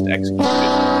had just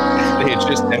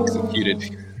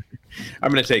executed.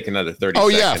 I'm going to take another 30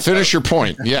 seconds. Oh, yeah. Finish your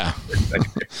point. Yeah.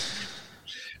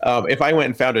 If I went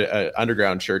and found an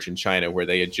underground church in China where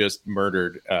they had just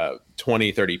murdered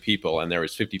 20, 30 people and there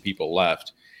was 50 people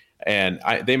left, and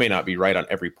they may not be right on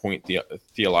every point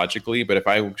theologically, but if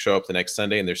I show up the next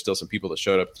Sunday and there's still some people that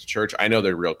showed up to church, I know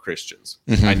they're real Christians.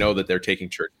 Mm-hmm. I know that they're taking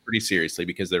church pretty seriously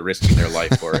because they're risking their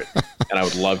life for it. And I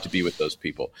would love to be with those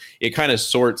people. It kind of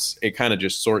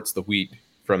just sorts the wheat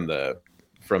from the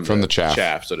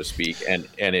chaff, so to speak. And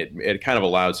it kind of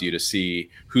allows you to see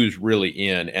who's really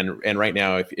in. And right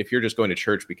now, if you're just going to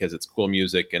church because it's cool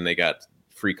music and they got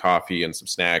free coffee and some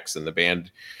snacks and the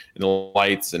band and the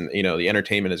lights and the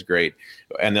entertainment is great,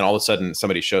 and then all of a sudden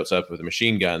somebody shows up with a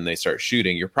machine gun and they start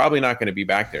shooting, you're probably not going to be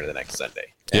back there the next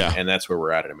Sunday. And that's where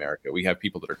we're at in America. We have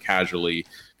people that are casually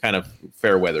kind of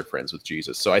fair weather friends with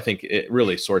Jesus. So I think it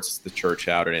really sorts the church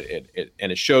out, and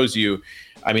it shows you.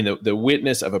 I mean, the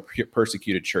witness of a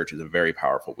persecuted church is a very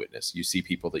powerful witness. You see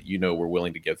people that were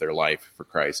willing to give their life for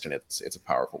Christ, and it's a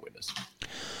powerful witness.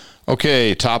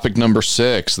 Okay, topic number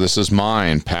 6. This is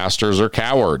mine. Pastors are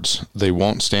cowards. They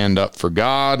won't stand up for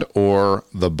God or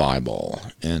the Bible.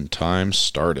 And time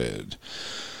started.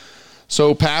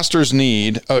 So pastors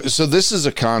need, so this is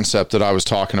a concept that I was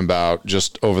talking about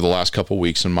just over the last couple of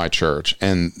weeks in my church.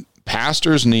 And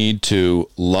pastors need to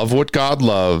love what God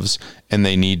loves, and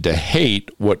they need to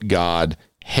hate what God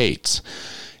hates.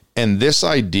 And this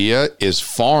idea is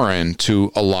foreign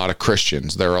to a lot of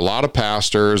Christians. There are a lot of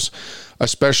pastors,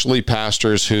 especially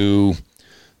pastors who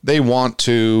they want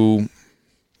to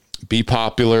be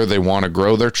popular, they want to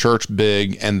grow their church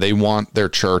big, and they want their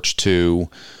church to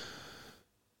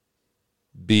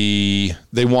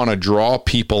they want to draw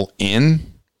people in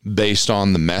based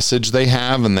on the message they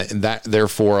have, and that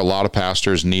therefore a lot of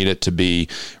pastors need it to be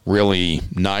really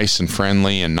nice and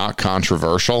friendly and not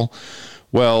controversial.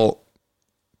 Well,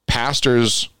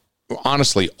 pastors,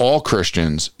 honestly, all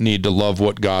Christians need to love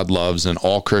what God loves, and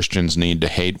all Christians need to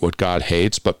hate what God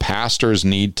hates, but pastors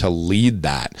need to lead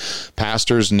that.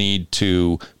 Pastors need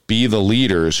to be the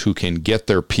leaders who can get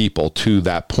their people to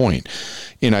that point.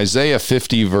 In Isaiah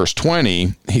 50, verse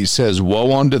 20, he says,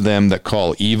 "Woe unto them that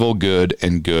call evil good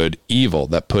and good evil,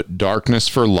 that put darkness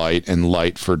for light and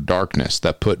light for darkness,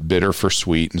 that put bitter for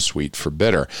sweet and sweet for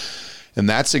bitter." And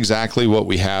that's exactly what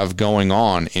we have going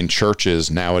on in churches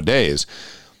nowadays.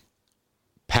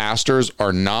 Pastors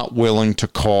are not willing to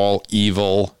call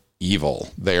evil evil.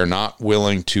 They are not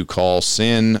willing to call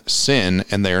sin sin,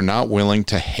 and they are not willing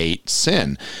to hate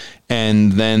sin.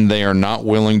 And then they are not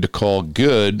willing to call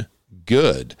good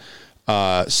good.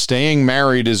 Staying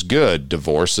married is good.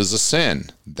 Divorce is a sin.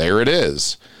 There it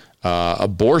is.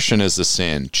 Abortion is a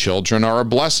sin. Children are a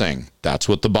blessing. That's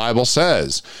what the Bible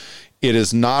says. It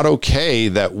is not okay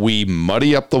that we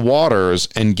muddy up the waters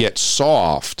and get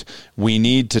soft. We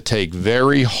need to take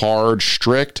very hard,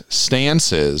 strict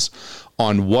stances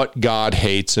on what God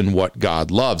hates and what God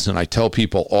loves. And I tell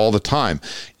people all the time,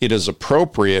 it is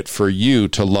appropriate for you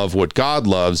to love what God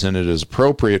loves, and it is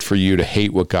appropriate for you to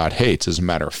hate what God hates. As a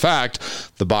matter of fact,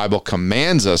 the Bible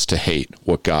commands us to hate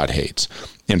what God hates.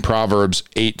 In Proverbs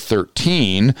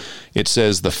 8:13, it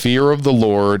says, "The fear of the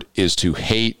Lord is to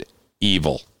hate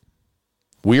evil."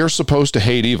 We are supposed to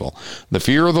hate evil. The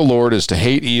fear of the Lord is to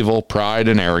hate evil, pride,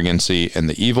 and arrogancy, and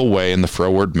the evil way and the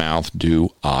froward mouth do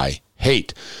I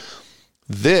hate.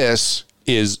 This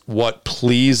is what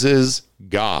pleases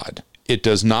God. It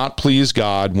does not please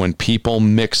God when people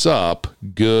mix up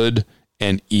good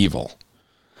and evil.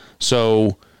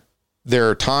 So there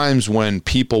are times when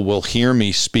people will hear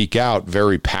me speak out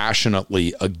very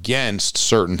passionately against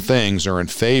certain things or in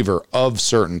favor of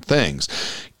certain things.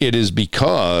 It is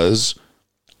because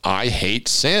I hate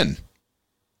sin.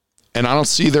 And I don't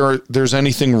see there's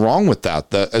anything wrong with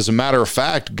that. As a matter of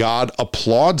fact, God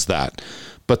applauds that.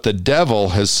 But the devil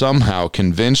has somehow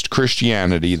convinced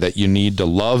Christianity that you need to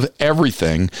love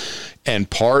everything, and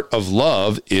part of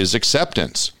love is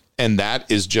acceptance. And that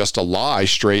is just a lie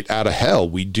straight out of hell.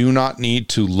 We do not need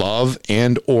to love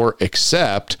and or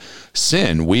accept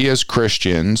sin. We as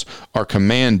Christians are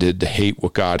commanded to hate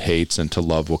what God hates and to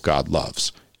love what God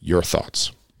loves. Your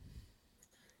thoughts?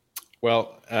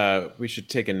 Well, we should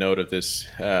take a note of this.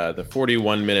 The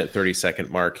 41-minute,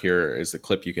 30-second mark here is the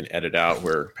clip you can edit out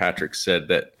where Patrick said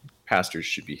that pastors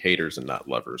should be haters and not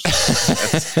lovers.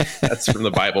 That's from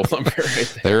the Bible Thumper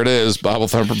right there. There it is, Bible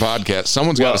Thumper podcast.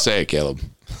 Someone's got to say it, Caleb.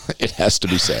 It has to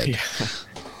be said. Yeah.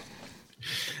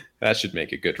 That should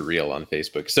make a good reel on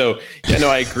Facebook. So, yeah, no,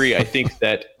 I agree. I think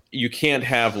that you can't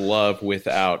have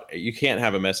you can't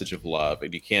have a message of love,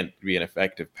 and you can't be an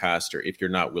effective pastor if you're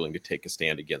not willing to take a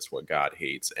stand against what God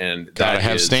hates. And gotta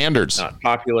have standards. Not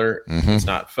popular. Mm-hmm. It's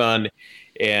not fun.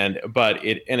 But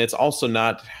it's also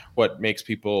not what makes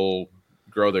people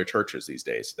grow their churches these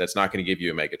days. That's not going to give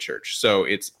you a mega church. So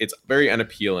it's very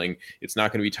unappealing. It's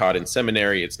not going to be taught in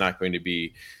seminary. It's not going to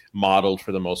be modeled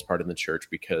for the most part in the church,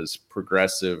 because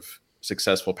progressive,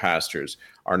 successful pastors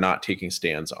are not taking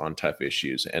stands on tough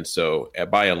issues. And so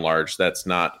by and large, that's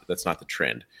not the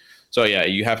trend. So yeah,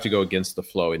 you have to go against the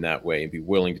flow in that way and be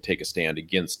willing to take a stand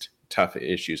against tough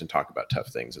issues and talk about tough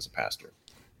things as a pastor.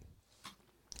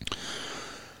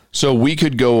 So we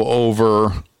could go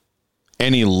over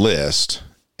any list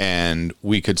and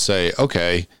we could say,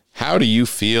 okay, how do you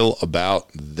feel about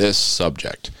this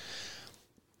subject?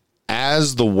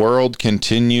 As the world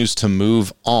continues to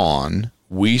move on,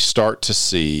 we start to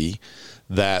see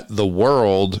that the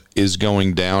world is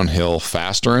going downhill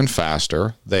faster and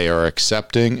faster. They are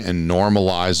accepting and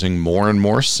normalizing more and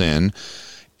more sin,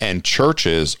 and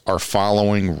churches are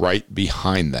following right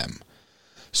behind them.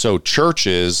 So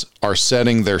churches are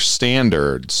setting their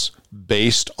standards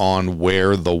based on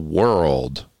where the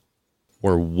world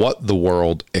or what the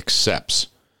world accepts.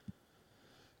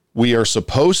 We are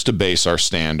supposed to base our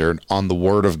standard on the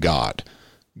Word of God.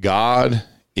 God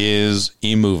is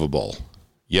immovable,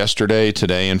 yesterday,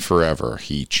 today, and forever.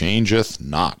 He changeth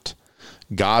not.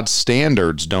 God's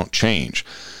standards don't change.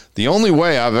 The only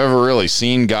way I've ever really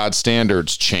seen God's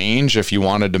standards change, if you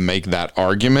wanted to make that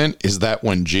argument, is that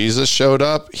when Jesus showed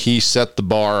up, he set the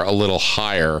bar a little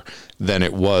higher than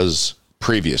it was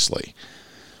previously.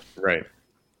 Right.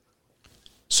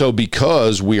 So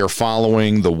because we are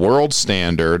following the world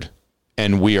standard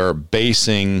and we are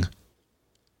basing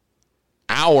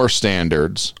our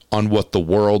standards on what the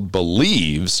world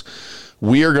believes,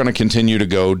 we are going to continue to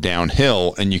go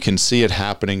downhill, and you can see it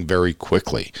happening very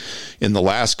quickly. In the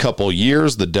last couple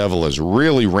years, the devil has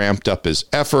really ramped up his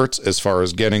efforts as far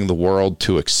as getting the world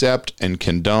to accept and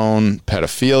condone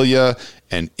pedophilia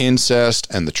and incest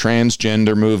and the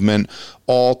transgender movement,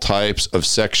 all types of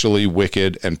sexually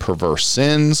wicked and perverse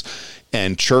sins.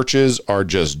 And churches are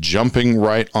just jumping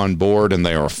right on board, and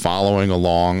they are following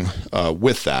along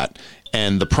with that.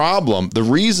 And the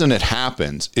reason it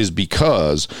happens is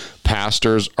because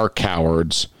pastors are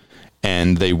cowards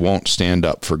and they won't stand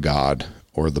up for God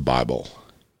or the Bible.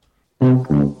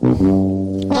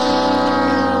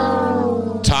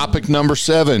 Topic number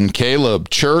 7, Caleb.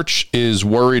 Church is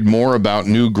worried more about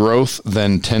new growth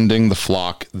than tending the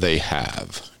flock they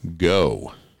have.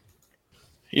 Go.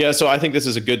 Yeah, so I think this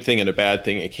is a good thing and a bad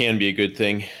thing. It can be a good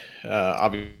thing.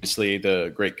 Obviously,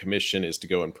 the Great Commission is to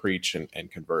go and preach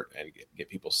and convert and get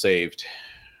people saved.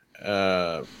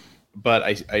 But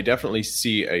I definitely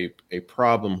see a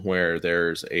problem where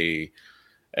there's a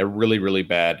a really, really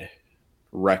bad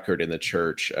record in the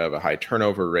church of a high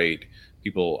turnover rate.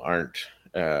 People aren't,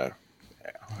 I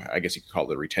guess you could call it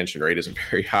the retention rate isn't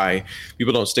very high.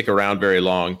 People don't stick around very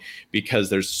long because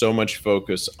there's so much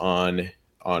focus on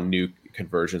new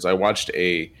conversions. I watched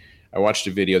a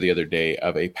video the other day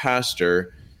of a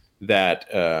pastor that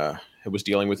was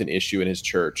dealing with an issue in his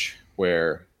church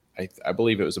where I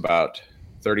believe it was about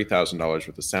 $30,000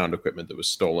 worth of sound equipment that was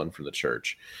stolen from the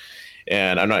church.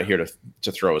 And I'm not here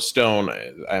to throw a stone.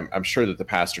 I'm sure that the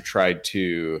pastor tried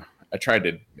to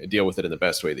deal with it in the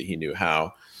best way that he knew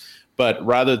how. But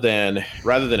rather than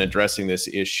addressing this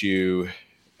issue,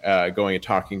 going and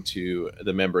talking to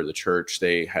the member of the church,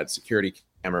 they had security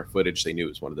camera footage. They knew it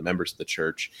was one of the members of the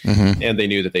church, and they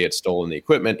knew that they had stolen the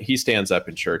equipment. He stands up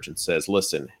in church and says,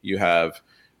 "Listen, you have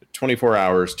 24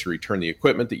 hours to return the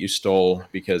equipment that you stole,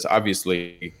 because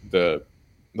obviously the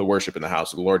worship in the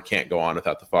house of the Lord can't go on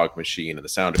without the fog machine and the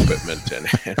sound equipment and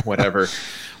whatever,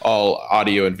 all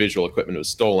audio and visual equipment was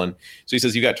stolen." So he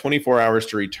says, "You got 24 hours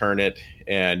to return it,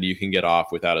 and you can get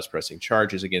off without us pressing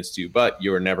charges against you, but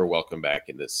you are never welcome back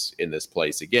in this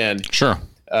place again." Sure.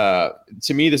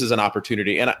 To me, this is an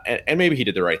opportunity, and maybe he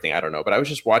did the right thing. I don't know, but I was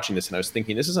just watching this and I was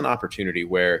thinking, this is an opportunity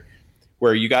where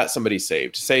you got somebody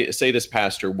saved. Say this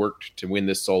pastor worked to win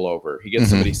this soul over. He gets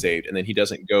somebody saved, and then he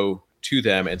doesn't go to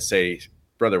them and say,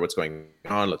 "Brother, what's going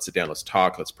on? Let's sit down. Let's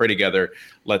talk. Let's pray together.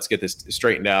 Let's get this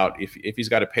straightened out." If he's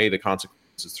got to pay the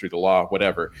consequences through the law,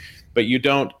 whatever. But you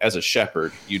don't, as a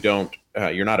shepherd, you're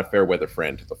not a fair weather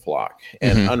friend to the flock.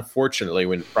 And unfortunately,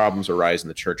 when problems arise in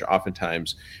the church,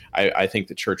 oftentimes I think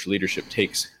the church leadership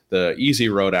takes the easy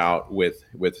road out with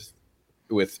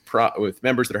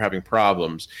members that are having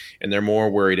problems, and they're more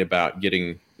worried about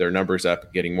getting their numbers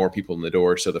up, getting more people in the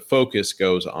door. So the focus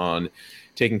goes on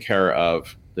taking care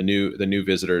of the new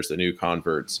visitors, the new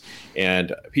converts,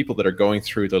 and people that are going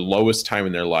through the lowest time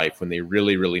in their life when they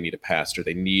really, really need a pastor.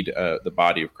 They need the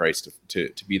body of Christ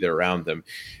to be there around them.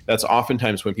 That's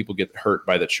oftentimes when people get hurt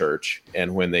by the church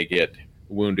and when they get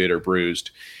wounded or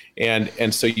bruised. And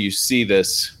so you see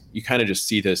this, you kind of just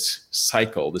see this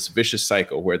cycle, this vicious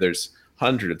cycle where there's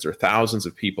hundreds or thousands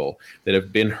of people that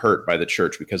have been hurt by the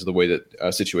church because of the way that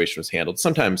a situation was handled.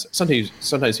 Sometimes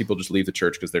people just leave the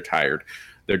church because they're tired.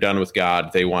 They're done with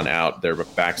God. They want out. They're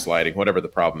backsliding, whatever the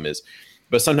problem is.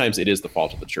 But sometimes it is the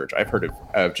fault of the church. I've heard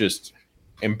of just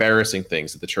embarrassing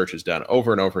things that the church has done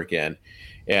over and over again.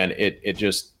 And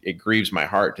it grieves my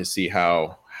heart to see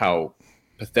how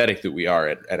pathetic that we are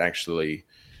at actually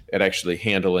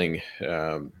handling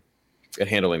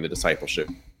the discipleship,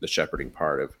 the shepherding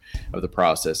part of the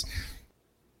process.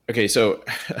 Okay, so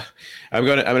I'm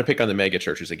gonna pick on the mega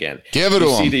churches again. Give it to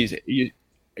them.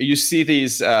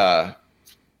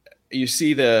 You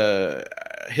see the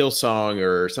Hillsong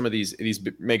or some of these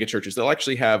mega churches. They'll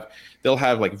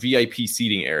have like VIP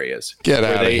seating areas. Get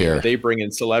out of here. They bring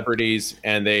in celebrities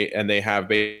and they have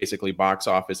basically box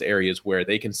office areas where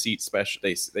they can seat special.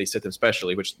 They sit them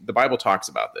specially, which the Bible talks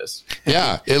about this.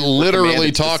 Yeah, it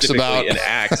literally talks about in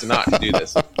Acts not to do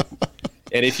this.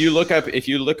 And if you look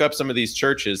up some of these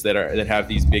churches that have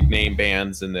these big name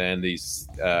bands and then these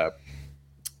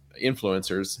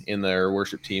influencers in their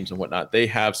worship teams and whatnot, they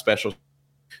have special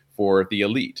for the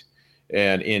elite.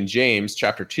 And in James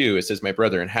chapter 2, it says, "My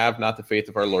brethren, have not the faith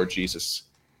of our Lord Jesus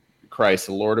Christ,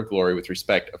 the Lord of glory, with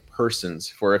respect of persons.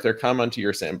 For if there come into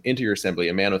your assembly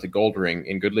a man with a gold ring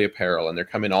in goodly apparel, and there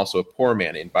come in also a poor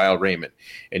man in vile raiment,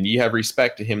 and ye have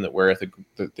respect to him that weareth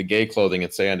the gay clothing,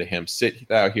 and say unto him, Sit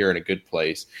thou here in a good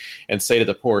place, and say to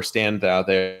the poor, Stand thou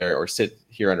there, or sit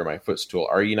here under my footstool,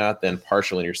 are ye not then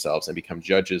partial in yourselves, and become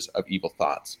judges of evil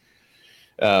thoughts?"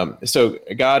 So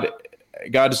God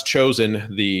has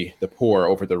chosen the poor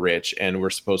over the rich, and we're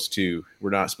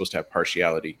not supposed to have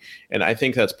partiality. And I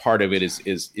think that's part of it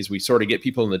is we sort of get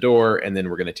people in the door, and then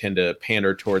we're going to tend to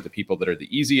pander toward the people that are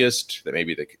the easiest, that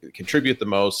maybe that contribute the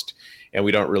most, and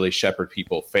we don't really shepherd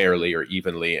people fairly or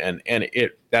evenly. And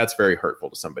that's very hurtful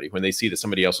to somebody when they see that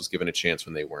somebody else was given a chance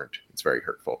when they weren't. It's very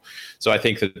hurtful. So I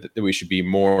think that we should be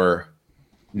more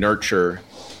nurture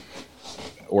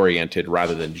oriented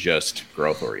rather than just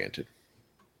growth oriented.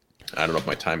 I don't know if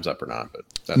my time's up or not, but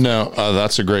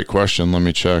that's a great question. Let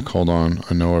me check. Hold on.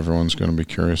 I know everyone's going to be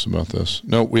curious about this.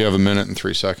 No, we have 1 minute and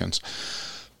 3 seconds.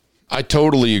 I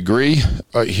totally agree.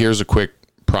 Here's a quick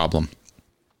problem.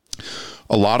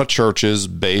 A lot of churches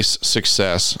base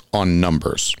success on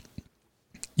numbers.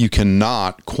 You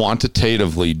cannot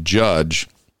quantitatively judge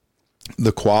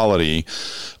the quality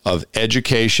of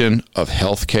education, of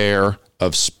healthcare,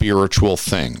 of spiritual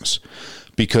things,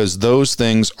 because those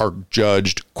things are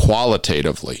judged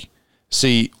qualitatively.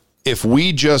 See, if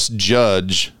we just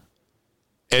judge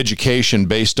education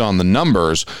based on the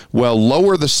numbers. Well,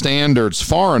 lower the standards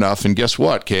far enough, and guess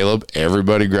what, Caleb?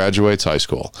 Everybody graduates high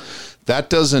school. That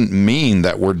doesn't mean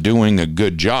that we're doing a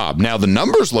good job. Now, the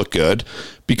numbers look good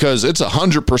because it's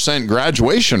 100%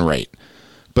 graduation rate,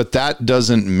 but that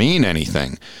doesn't mean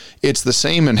anything. It's the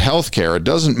same in healthcare. It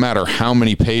doesn't matter how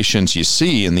many patients you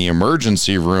see in the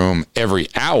emergency room every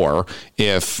hour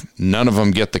if none of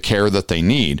them get the care that they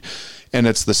need. And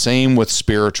it's the same with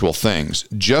spiritual things.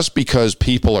 Just because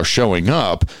people are showing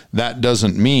up, that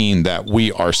doesn't mean that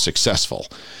we are successful.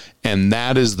 And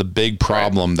that is the big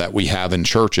problem that we have in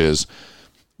churches.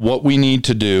 What we need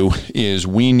to do is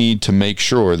we need to make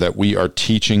sure that we are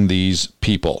teaching these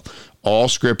people. All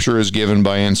scripture is given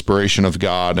by inspiration of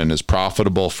God and is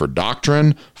profitable for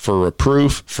doctrine, for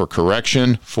reproof, for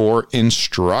correction, for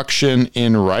instruction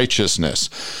in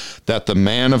righteousness, that the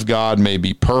man of God may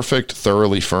be perfect,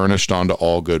 thoroughly furnished unto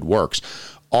all good works.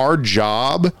 Our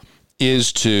job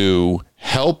is to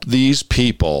help these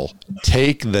people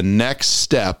take the next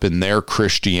step in their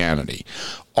Christianity.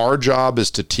 Our job is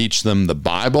to teach them the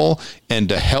Bible and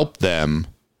to help them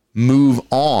move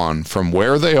on from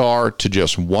where they are to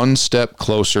just one step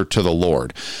closer to the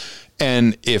Lord.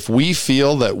 And if we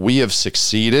feel that we have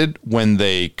succeeded when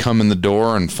they come in the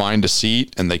door and find a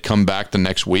seat and they come back the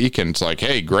next week and it's like,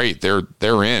 hey, great,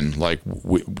 they're in. Like,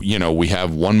 we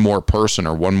have one more person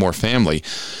or one more family.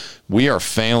 We are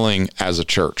failing as a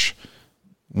church.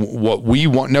 What we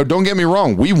want, now don't get me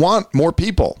wrong, we want more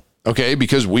people. Okay,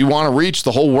 because we want to reach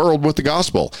the whole world with the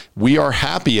gospel. We are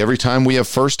happy every time we have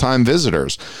first-time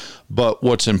visitors. But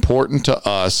what's important to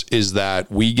us is that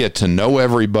we get to know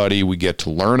everybody. We get to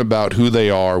learn about who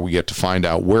they are. We get to find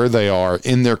out where they are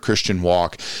in their Christian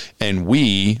walk. And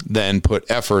we then put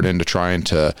effort into trying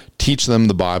to teach them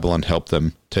the Bible and help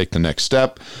them take the next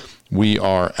step. We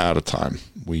are out of time.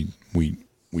 We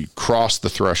crossed the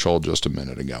threshold just a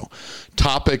minute ago.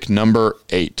 Topic number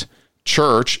 8.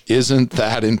 Church isn't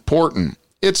that important.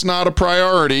 It's not a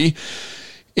priority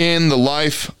in the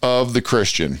life of the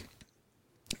Christian.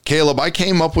 Caleb, I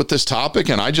came up with this topic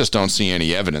and I just don't see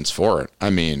any evidence for it. I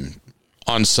mean,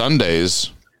 on Sundays,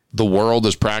 the world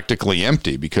is practically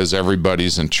empty because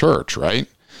everybody's in church, right?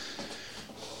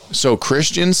 So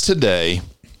Christians today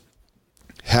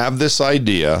have this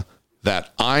idea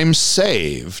that I'm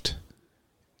saved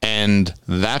and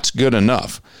that's good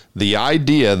enough. The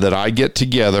idea that I get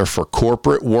together for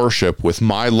corporate worship with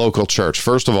my local church.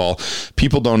 First of all,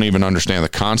 people don't even understand the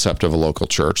concept of a local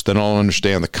church. They don't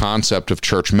understand the concept of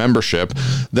church membership.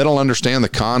 They don't understand the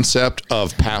concept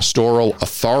of pastoral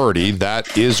authority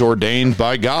that is ordained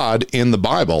by God in the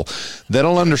Bible. They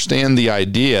don't understand the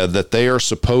idea that they are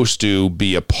supposed to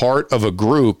be a part of a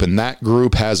group, and that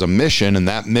group has a mission, and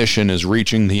that mission is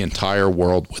reaching the entire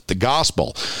world with the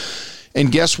gospel.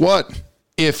 And guess what?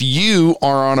 If you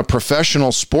are on a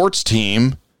professional sports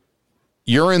team,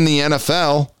 you're in the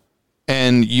NFL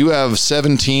and you have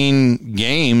 17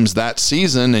 games that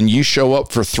season and you show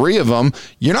up for 3 of them,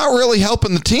 you're not really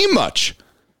helping the team much.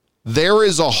 There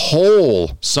is a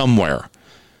hole somewhere.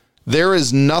 There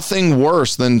is nothing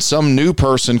worse than some new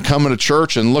person coming to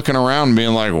church and looking around and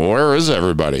being like, well, where is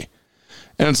everybody?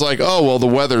 And it's like, oh, well, the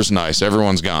weather's nice.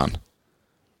 Everyone's gone.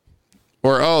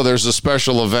 Or, oh, there's a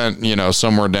special event,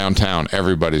 somewhere downtown.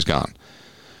 Everybody's gone.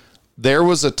 There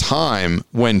was a time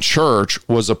when church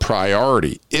was a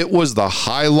priority. It was the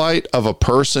highlight of a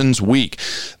person's week.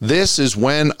 This is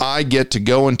when I get to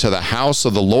go into the house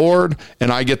of the Lord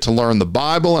and I get to learn the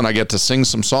Bible and I get to sing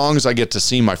some songs. I get to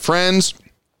see my friends.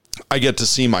 I get to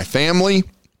see my family.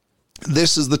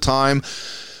 This is the time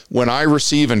when I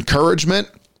receive encouragement.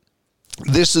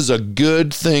 This is a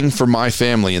good thing for my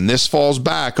family. And this falls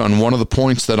back on one of the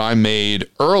points that I made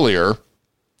earlier,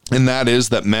 and that is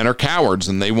that men are cowards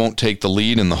and they won't take the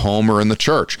lead in the home or in the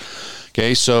church.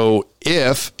 Okay, so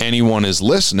if anyone is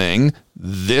listening,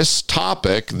 this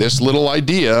topic, this little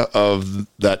idea of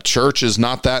that church is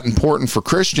not that important for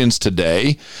Christians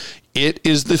today, it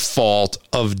is the fault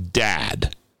of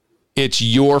dad. It's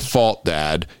your fault,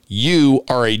 Dad. You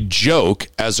are a joke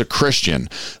as a Christian.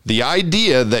 The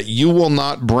idea that you will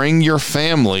not bring your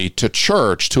family to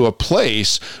church, to a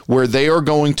place where they are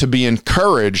going to be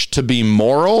encouraged to be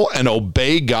moral and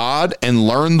obey God and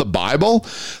learn the Bible,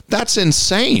 that's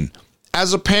insane.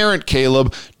 As a parent,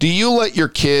 Caleb, do you let your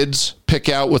kids pick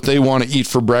out what they want to eat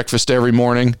for breakfast every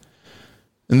morning?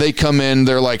 And they come in,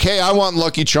 they're like, hey, I want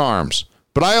Lucky Charms,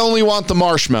 but I only want the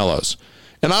marshmallows.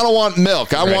 And I don't want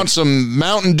milk. I want some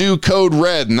Mountain Dew Code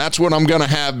Red, and that's what I'm going to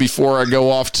have before I go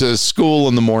off to school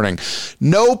in the morning.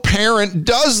 No parent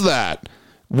does that.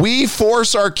 We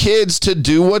force our kids to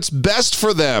do what's best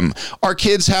for them. Our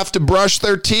kids have to brush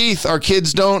their teeth. Our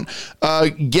kids don't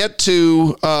get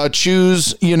to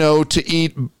choose, to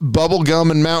eat bubble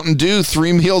gum and Mountain Dew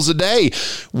 3 meals a day.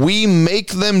 We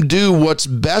make them do what's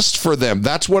best for them.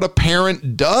 That's what a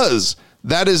parent does.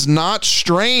 That is not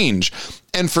strange.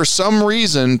 And for some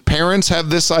reason, parents have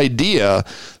this idea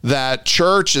that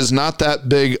church is not that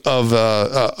big of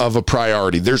a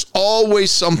priority. There's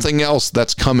always something else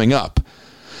that's coming up.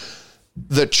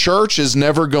 The church is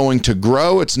never going to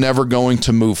grow. It's never going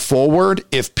to move forward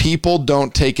if people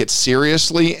don't take it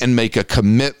seriously and make a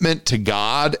commitment to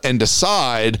God and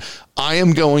decide, I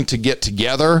am going to get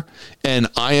together and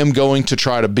I am going to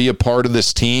try to be a part of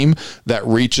this team that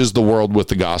reaches the world with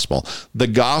the gospel. The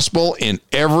gospel in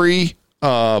every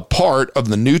part of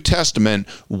the New Testament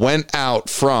went out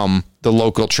from the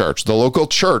local church. The local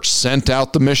church sent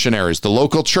out the missionaries. The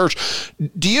local church.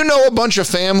 Do you know a bunch of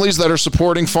families that are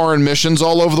supporting foreign missions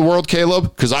all over the world,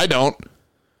 Caleb? Because I don't.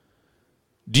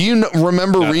 Do you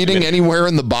remember reading anywhere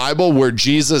in the Bible where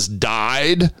Jesus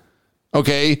died,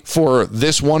 for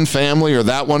this one family or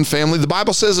that one family? The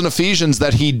Bible says in Ephesians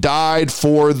that he died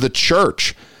for the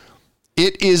church.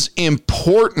 It is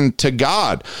important to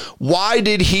God. Why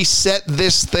did he set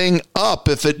this thing up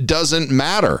if it doesn't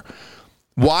matter?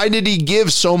 Why did he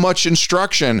give so much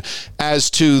instruction as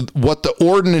to what the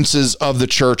ordinances of the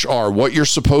church are, what you're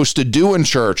supposed to do in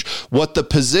church, what the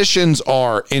positions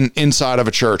are inside of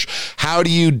a church? How do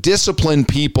you discipline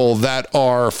people that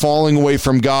are falling away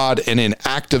from God and in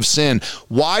active sin?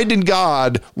 Why did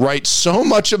God write so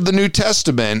much of the New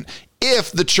Testament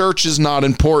if the church is not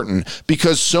important?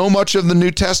 Because so much of the New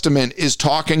Testament is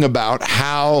talking about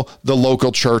how the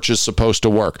local church is supposed to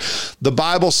work. The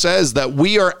Bible says that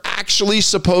we are actually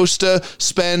supposed to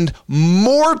spend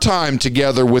more time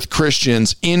together with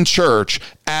Christians in church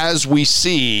as we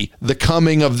see the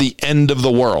coming of the end of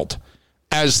the world.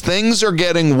 As things are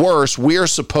getting worse, we are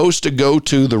supposed to go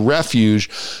to the refuge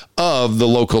of the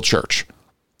local church.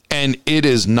 And it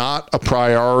is not a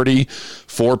priority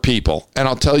for people. And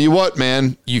I'll tell you what,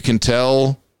 man, you can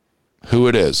tell who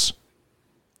it is.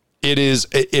 It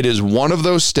is one of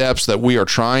those steps that we are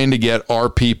trying to get our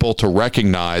people to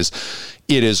recognize.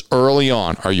 It is early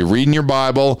on. Are you reading your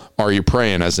Bible? Are you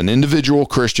praying? As an individual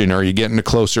Christian, are you getting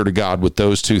closer to God with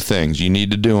those two things? You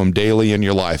need to do them daily in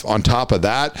your life. On top of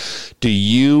that, do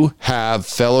you have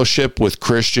fellowship with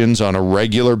Christians on a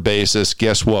regular basis?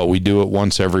 Guess what? We do it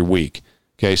once every week.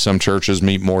 Okay, some churches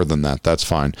meet more than that. That's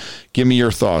fine. Give me your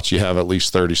thoughts. You have at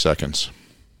least 30 seconds.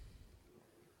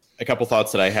 A couple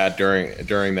thoughts that I had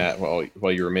during that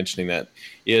while you were mentioning that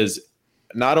is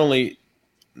not only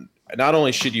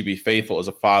should you be faithful as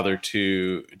a father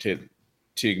to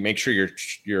make sure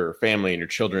your family and your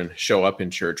children show up in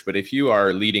church, but if you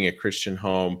are leading a Christian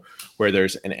home where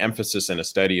there's an emphasis and a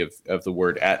study of the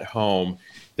word at home,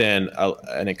 then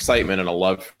an excitement and a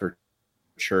love for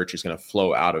church is going to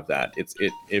flow out of that.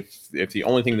 If the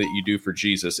only thing that you do for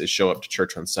Jesus is show up to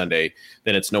church on Sunday,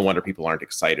 then it's no wonder people aren't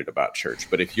excited about church.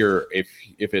 But if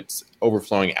it's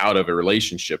overflowing out of a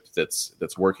relationship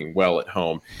that's working well at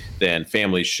home, then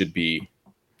families should be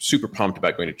super pumped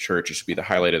about going to church. It should be the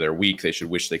highlight of their week. They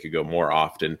should wish they could go more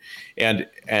often. And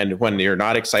when you're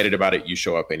not excited about it, you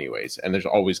show up anyways. And there's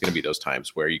always going to be those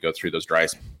times where you go through those dry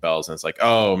spells and it's like,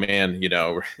 oh man,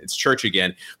 it's church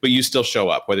again, but you still show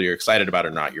up, whether you're excited about it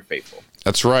or not, you're faithful.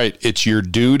 That's right. It's your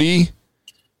duty.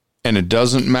 And it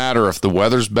doesn't matter if the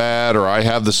weather's bad or I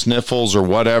have the sniffles or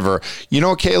whatever.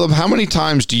 Caleb, how many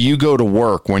times do you go to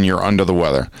work when you're under the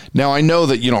weather? Now, I know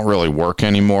that you don't really work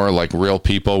anymore like real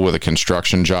people with a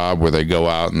construction job where they go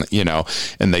out and,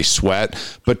 and they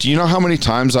sweat. But do you know how many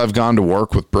times I've gone to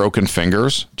work with broken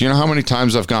fingers? Do you know how many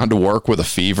times I've gone to work with a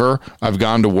fever? I've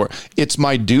gone to work. It's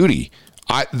my duty.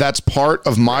 That's part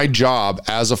of my job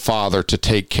as a father to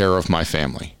take care of my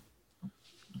family.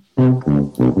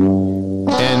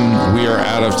 And we are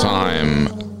out of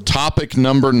time. Topic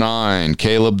number 9.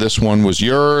 Caleb, this one was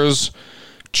yours.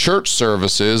 Church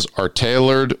services are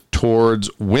tailored towards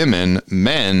women.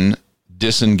 Men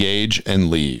disengage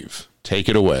and leave. Take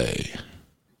it away.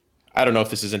 I don't know if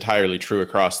this is entirely true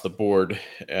across the board,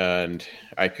 and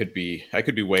I could be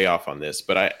way off on this,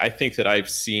 but I think that I've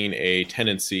seen a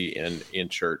tendency in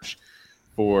church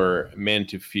for men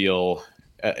to feel,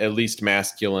 at least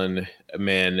masculine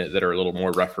men that are a little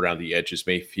more rough around the edges,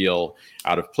 may feel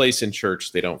out of place in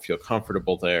church. They don't feel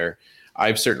comfortable there.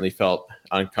 I've certainly felt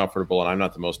uncomfortable, and I'm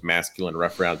not the most masculine,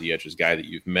 rough around the edges guy that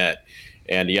you've met.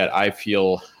 And yet I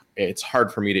feel it's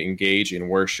hard for me to engage in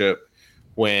worship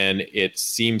when it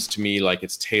seems to me like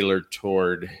it's tailored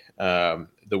toward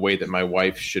the way that my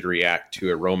wife should react to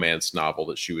a romance novel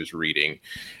that she was reading.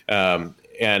 And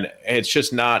it's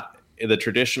just not the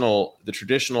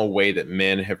traditional way that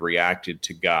men have reacted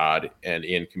to God and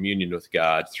in communion with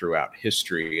God throughout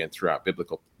history and throughout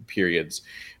biblical periods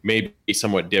may be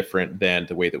somewhat different than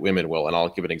the way that women will. And I'll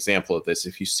give an example of this.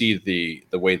 If you see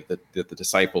the way that the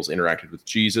disciples interacted with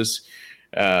Jesus,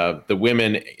 the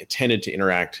women tended to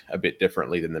interact a bit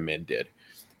differently than the men did.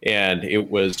 And it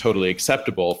was totally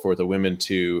acceptable for the women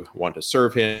to want to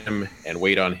serve him and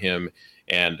wait on him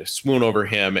and swoon over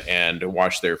him and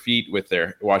wash his feet with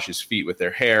their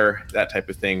hair. That type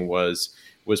of thing was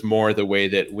more the way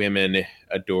that women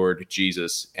adored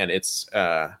Jesus. And it's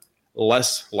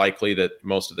less likely that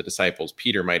most of the disciples,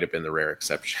 Peter might have been the rare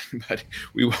exception, but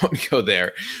we won't go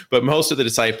there. But most of the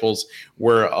disciples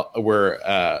their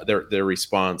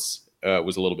response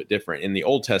was a little bit different. In the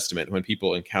Old Testament, when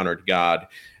people encountered God,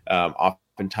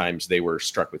 oftentimes they were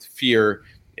struck with fear,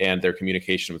 and their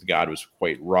communication with God was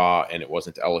quite raw and it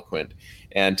wasn't eloquent.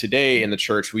 And today in the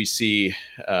church, we see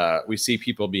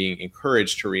people being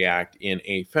encouraged to react in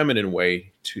a feminine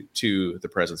way to the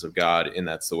presence of God, and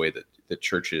that's the way that the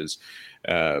churches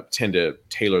tend to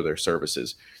tailor their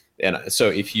services. And so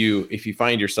if you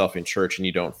find yourself in church and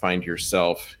you don't find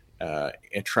yourself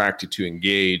attracted to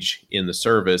engage in the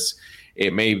service,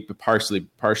 it may be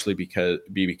partially because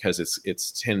it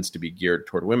tends to be geared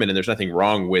toward women, and there's nothing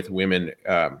wrong with women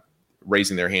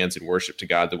raising their hands in worship to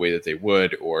God the way that they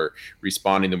would, or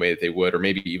responding the way that they would, or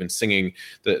maybe even singing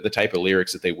the type of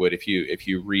lyrics that they would. If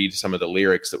you read some of the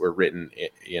lyrics that were written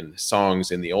in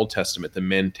songs in the Old Testament, the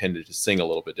men tended to sing a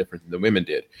little bit different than the women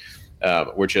did.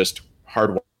 We're just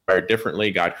hardwired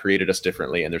differently. God created us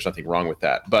differently, and there's nothing wrong with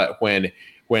that. But when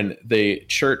the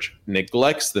church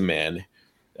neglects the men,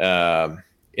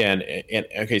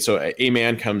 okay, so a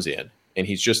man comes in and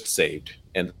he's just saved,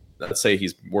 and let's say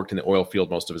he's worked in the oil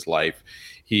field most of his life.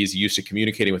 He's used to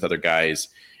communicating with other guys,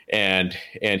 and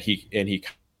he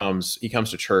comes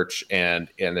to church, and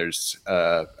there's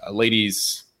a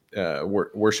ladies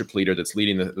worship leader that's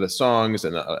leading the songs,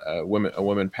 and a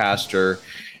woman pastor,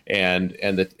 and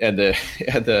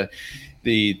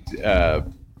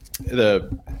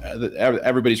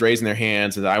everybody's raising their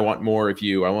hands and I want more of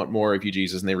you,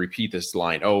 Jesus, and they repeat this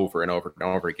line over and over and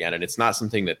over again, and it's not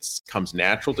something that comes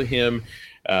natural to him.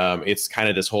 It's kind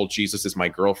of this whole Jesus is my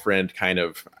girlfriend kind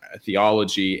of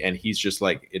theology, and he's just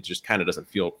like, it just kind of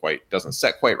doesn't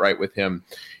set quite right with him,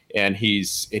 and he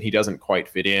doesn't quite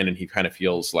fit in, and he kind of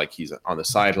feels like he's on the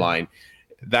sideline.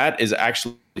 That is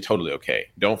actually totally okay.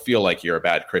 Don't feel like you're a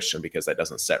bad Christian because that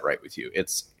doesn't set right with you.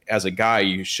 It's, as a guy,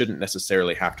 you shouldn't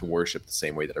necessarily have to worship the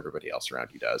same way that everybody else around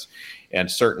you does.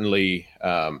 And certainly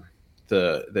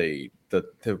the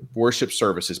worship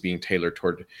service is being tailored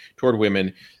toward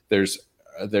women. There's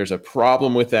a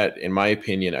problem with that, in my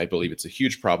opinion. I believe it's a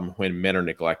huge problem when men are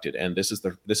neglected. And this is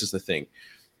the thing.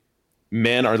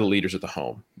 Men are the leaders of the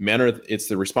home. It's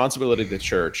the responsibility of the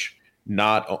church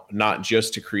not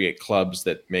just to create clubs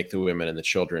that make the women and the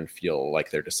children feel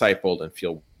like they're discipled and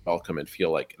feel welcome and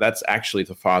feel like that's actually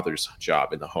the father's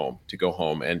job in the home, to go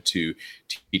home and to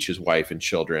teach his wife and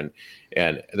children.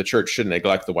 And the church shouldn't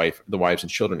neglect the wives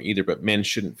and children either, but men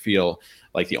shouldn't feel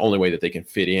like the only way that they can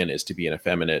fit in is to be an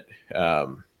effeminate,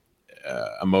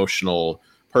 emotional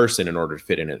person in order to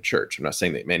fit in a church. I'm not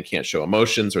saying that men can't show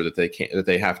emotions or that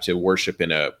they have to worship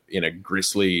in a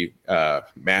grisly,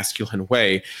 masculine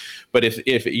way. But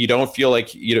if you don't feel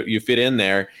like you fit in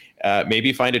there,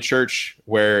 maybe find a church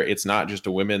where it's not just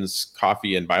a women's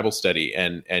coffee and Bible study,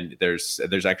 and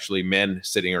there's actually men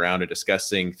sitting around and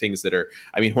discussing things that are.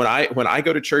 I mean, when I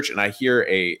go to church and I hear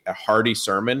a hearty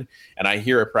sermon and I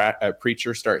hear a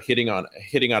preacher start hitting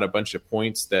on a bunch of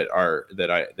points that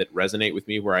resonate with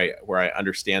me, where I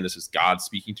understand this is God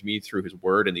speaking to me through His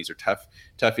Word, and these are tough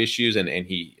issues, and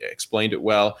He explained it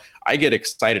well. I get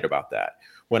excited about that.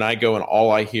 When I go and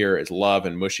all I hear is love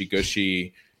and mushy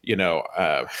gushy.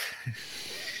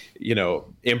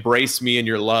 Embrace me in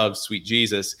your love, sweet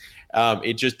Jesus.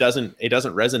 It just doesn't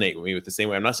resonate with me with the same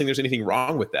way. I'm not saying there's anything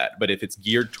wrong with that, but if it's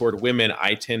geared toward women,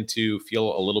 I tend to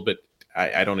feel a little bit,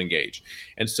 I don't engage.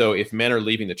 And so if men are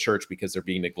leaving the church because they're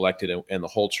being neglected, and the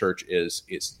whole church is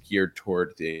geared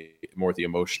toward the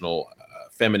emotional,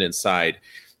 feminine side,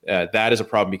 that is a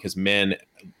problem, because men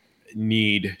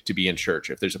need to be in church.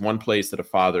 If there's one place that a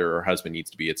father or husband needs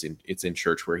to be, it's in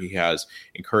church, where he has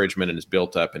encouragement and is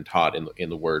built up and taught in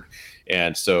the Word.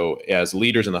 And so as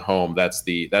leaders in the home, that's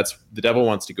the devil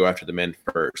wants to go after the men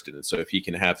first. And so if he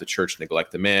can have the church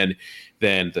neglect the men,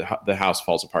 then the house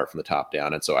falls apart from the top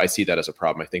down. And so I see that as a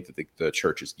problem. I think that the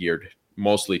church is geared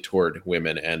mostly toward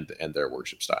women and their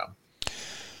worship style.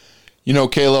 You know,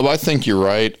 Caleb, I think you're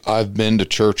right. I've been to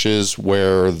churches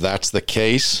where that's the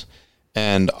case.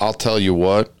 And I'll tell you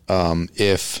what,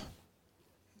 if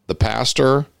the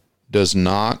pastor does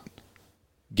not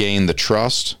gain the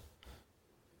trust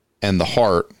and the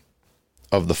heart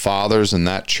of the fathers in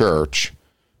that church,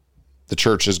 the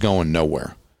church is going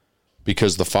nowhere,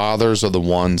 because the fathers are the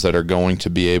ones that are going to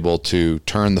be able to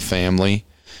turn the family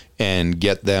and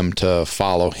get them to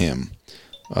follow him.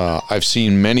 I've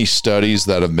seen many studies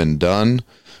that have been done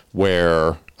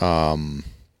where,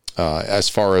 as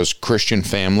far as Christian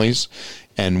families,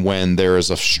 and when there is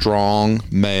a strong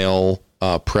male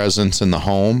presence in the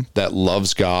home that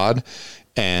loves God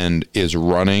and is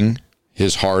running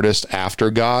his hardest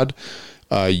after God,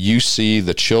 you see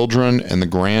the children and the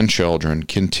grandchildren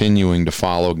continuing to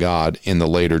follow God in the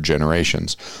later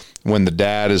generations. When the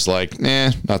dad is like,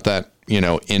 not that,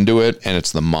 into it, and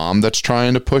it's the mom that's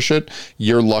trying to push it,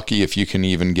 you're lucky if you can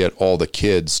even get all the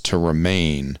kids to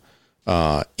remain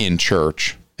in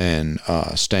church and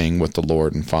staying with the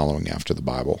Lord and following after the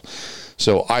Bible.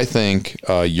 So I think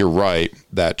you're right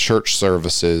that church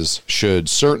services should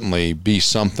certainly be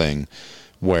something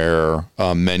where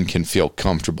men can feel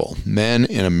comfortable. Men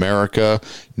in America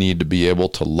need to be able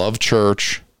to love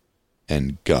church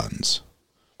and guns.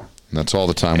 And that's all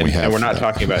the time we have. And we're not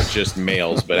talking about just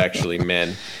males, but actually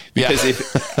men. Because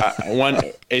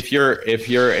if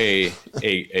you're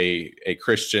a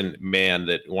Christian man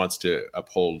that wants to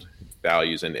uphold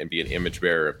values and be an image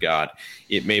bearer of God,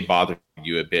 it may bother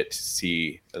you a bit to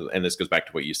see, and this goes back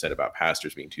to what you said about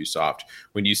pastors being too soft,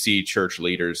 when you see church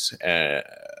leaders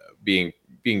being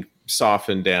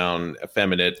softened down,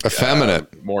 effeminate,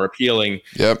 more appealing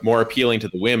to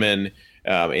the women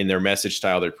in their message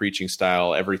style, their preaching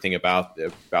style, everything about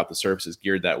the service is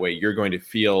geared that way. You're going to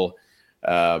feel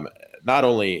not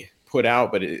only put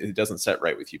out, but it doesn't set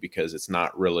right with you, because it's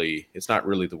not really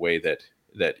the way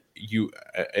that you,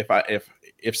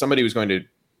 if somebody was going to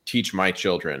teach my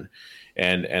children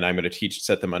and I'm going to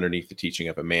set them underneath the teaching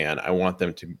of a man, I want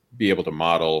them to be able to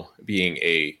model being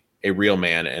a real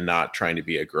man and not trying to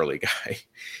be a girly guy.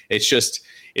 It's just,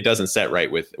 it doesn't set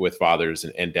right with fathers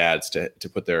and dads to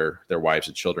put their wives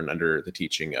and children under the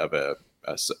teaching of a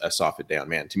softened down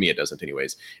man. To me, it doesn't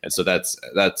anyways. And so that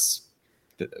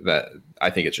I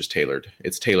think it's just tailored.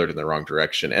 It's tailored in the wrong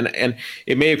direction. And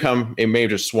it may have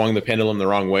just swung the pendulum the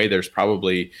wrong way. There's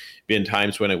probably been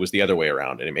times when it was the other way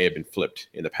around, and it may have been flipped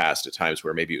in the past at times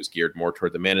where maybe it was geared more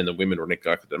toward the men and the women were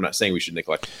neglected. I'm not saying we should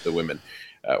neglect the women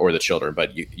or the children,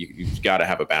 but you've got to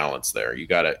have a balance there. You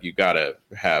got to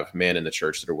have men in the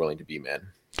church that are willing to be men.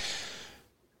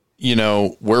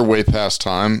 We're way past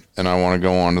time, and I want to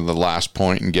go on to the last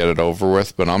point and get it over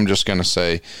with, but I'm just going to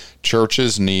say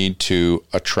churches need to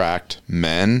attract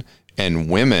men, and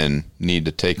women need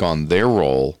to take on their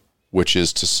role, which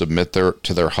is to submit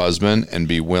to their husband and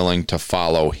be willing to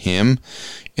follow him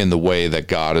in the way that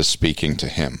God is speaking to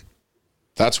him.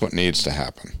 That's what needs to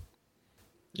happen.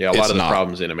 Yeah, a lot of the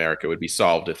problems in America would be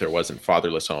solved if there wasn't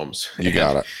fatherless homes. You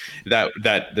got it.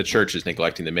 That the church is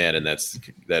neglecting the men, and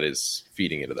that is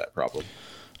feeding into that problem.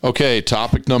 Okay,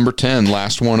 topic number 10,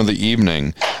 last one of the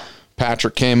evening.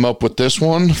 Patrick came up with this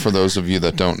one. For those of you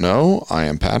that don't know, I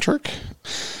am Patrick.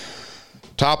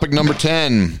 Topic number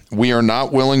 10, we are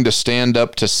not willing to stand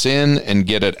up to sin and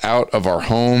get it out of our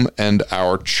home and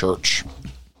our church.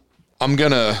 I'm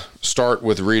going to start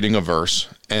with reading a verse,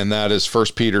 and that is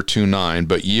 1 Peter 2:9.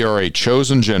 But ye are a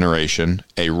chosen generation,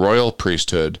 a royal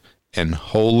priesthood, an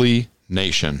holy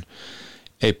nation,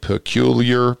 a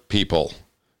peculiar people,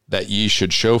 that ye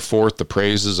should show forth the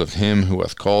praises of him who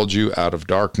hath called you out of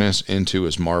darkness into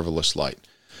his marvelous light.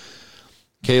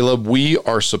 Caleb, we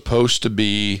are supposed to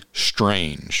be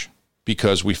strange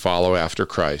because we follow after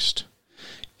Christ.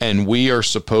 And we are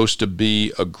supposed to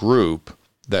be a group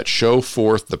that show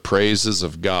forth the praises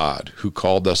of God who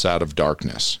called us out of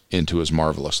darkness into his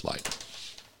marvelous light.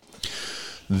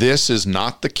 This is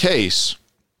not the case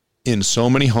in so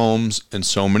many homes and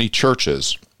so many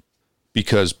churches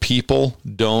because people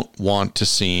don't want to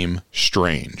seem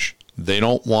strange. They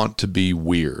don't want to be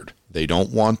weird. They don't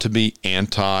want to be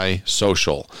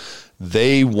anti-social.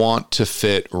 They want to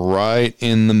fit right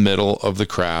in the middle of the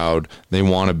crowd. They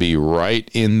want to be right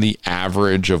in the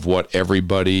average of what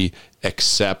everybody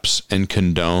accepts and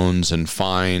condones and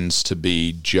finds to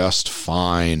be just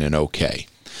fine and okay.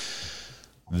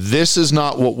 This is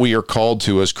not what we are called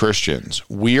to as Christians.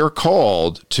 We are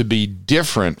called to be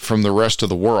different from the rest of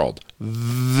the world.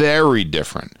 Very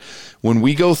different. When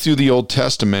we go through the Old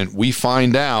Testament, we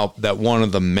find out that one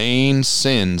of the main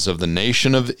sins of the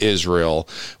nation of Israel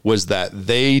was that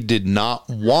they did not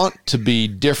want to be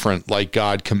different like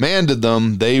God commanded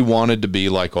them. They wanted to be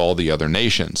like all the other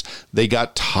nations. They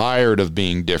got tired of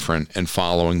being different and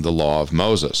following the law of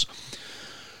Moses.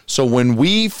 So when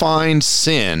we find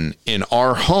sin in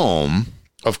our home,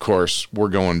 of course, we're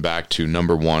going back to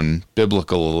number one,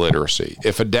 biblical illiteracy.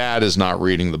 If a dad is not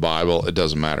reading the Bible, it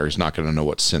doesn't matter. He's not going to know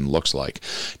what sin looks like.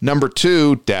 Number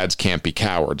two, dads can't be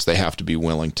cowards. They have to be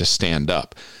willing to stand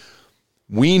up.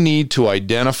 We need to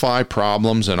identify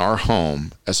problems in our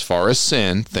home as far as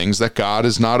sin, things that God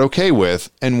is not okay with,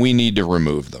 and we need to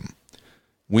remove them.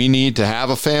 We need to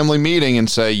have a family meeting and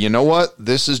say, you know what?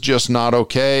 This is just not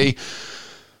okay.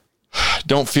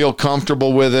 Don't feel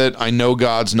comfortable with it. I know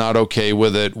God's not okay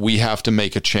with it. We have to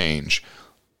make a change.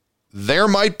 There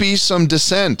might be some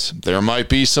dissent. There might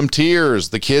be some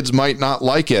tears. The kids might not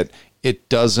like it. It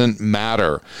doesn't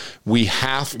matter. We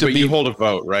have to But you hold a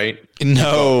vote, right?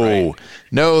 No,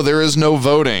 there is no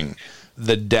voting.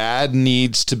 The dad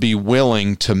needs to be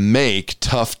willing to make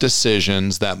tough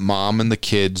decisions that mom and the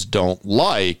kids don't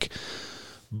like,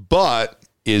 but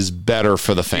is better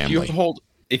for the family.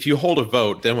 If you hold a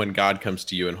vote, then when God comes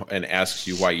to you and asks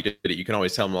you why you did it, you can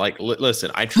always tell him, like,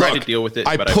 listen, I tried to deal with it,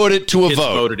 but I put it to a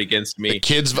vote. Voted against me. The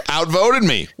kids outvoted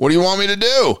me. What do you want me to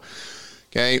do?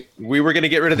 Okay. We were going to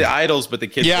get rid of the idols, but the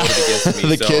kids voted against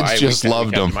me. The kids just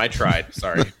loved them. I tried.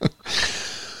 Sorry.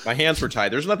 My hands were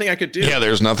tied. There's nothing I could do. Yeah,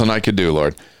 there's nothing I could do,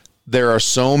 Lord. There are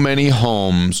so many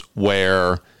homes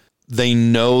where they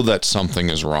know that something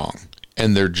is wrong,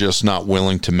 and they're just not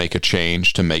willing to make a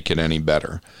change to make it any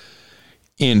better.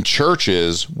 In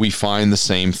churches, we find the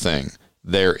same thing.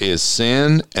 There is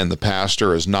sin, and the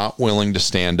pastor is not willing to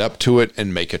stand up to it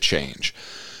and make a change.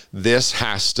 This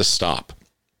has to stop.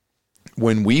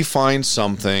 When we find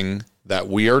something that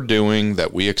we are doing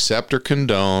that we accept or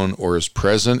condone or is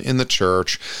present in the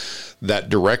church that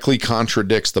directly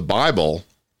contradicts the Bible,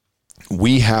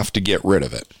 we have to get rid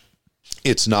of it.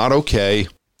 It's not okay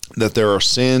that there are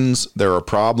sins, there are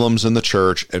problems in the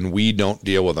church, and we don't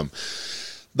deal with them.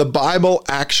 The Bible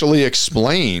actually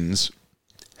explains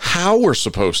how we're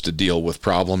supposed to deal with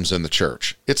problems in the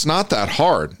church. It's not that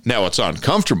hard. Now, it's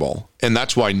uncomfortable, and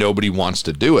that's why nobody wants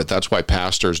to do it. That's why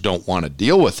pastors don't want to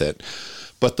deal with it.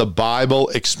 But the Bible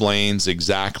explains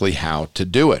exactly how to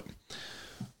do it.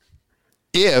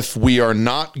 If we are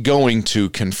not going to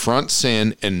confront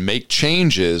sin and make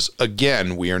changes,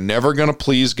 again, we are never going to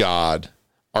please God.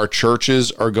 Our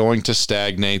churches are going to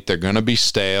stagnate. They're going to be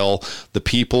stale. The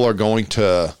people are going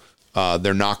to,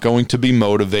 they're not going to be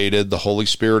motivated. The Holy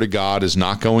Spirit of God is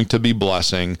not going to be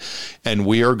blessing. And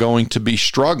we are going to be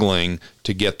struggling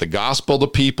to get the gospel to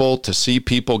people, to see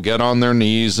people get on their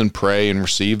knees and pray and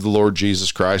receive the Lord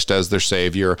Jesus Christ as their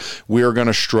Savior. We are going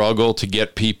to struggle to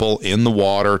get people in the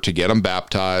water, to get them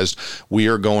baptized. We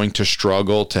are going to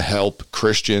struggle to help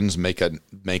Christians make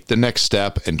the next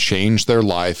step and change their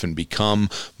life and become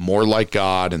more like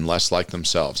God and less like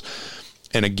themselves.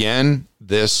 And again,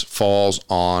 this falls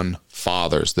on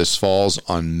fathers. This falls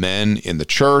on men in the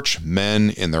church, men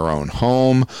in their own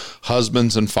home.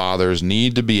 Husbands and fathers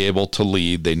need to be able to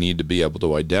lead. They need to be able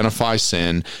to identify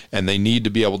sin, and they need to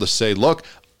be able to say, look,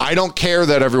 I don't care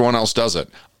that everyone else does it.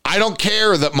 I don't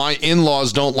care that my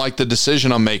in-laws don't like the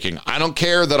decision I'm making. I don't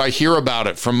care that I hear about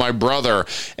it from my brother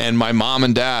and my mom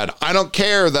and dad. I don't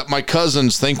care that my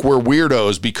cousins think we're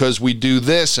weirdos because we do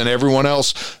this and everyone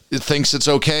else thinks it's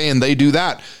okay and they do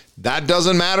that. That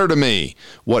doesn't matter to me.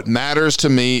 What matters to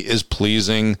me is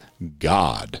pleasing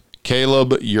God.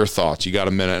 Caleb, your thoughts. You got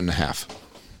a minute and a half.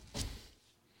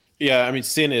 Yeah, I mean,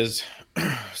 sin is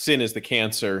the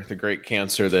cancer, the great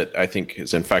cancer that I think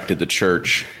has infected the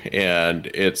church. And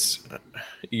the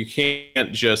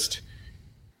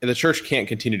church can't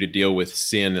continue to deal with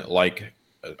sin like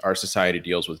our society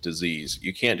deals with disease.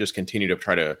 You can't just continue to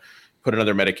try to put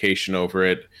another medication over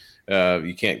it.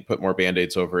 You can't put more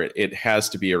Band-Aids over it. It has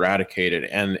to be eradicated,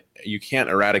 and you can't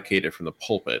eradicate it from the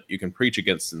pulpit. You can preach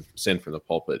against sin from the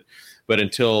pulpit, but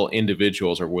until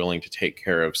individuals are willing to take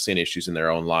care of sin issues in their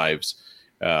own lives,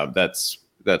 that's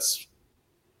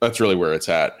really where it's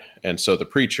at. And so the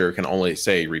preacher can only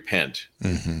say repent,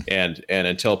 and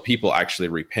until people actually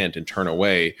repent and turn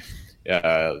away,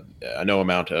 no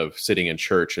amount of sitting in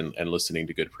church and listening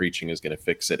to good preaching is going to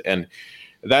fix it. And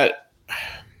that.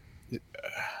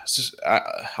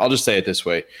 I'll just say it this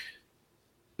way.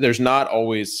 You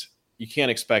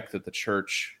can't expect that the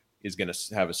church is going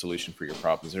to have a solution for your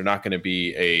problems. They're not going to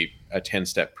be a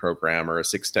 10-step program or a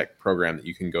 6-step program that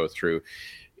you can go through.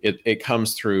 it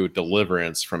comes through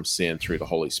deliverance from sin through the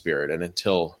Holy Spirit. And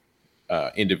until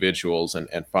individuals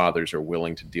and fathers are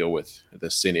willing to deal with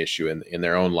the sin issue in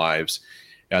their own lives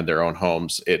and their own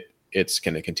homes, it's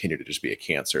going to continue to just be a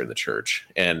cancer in the church.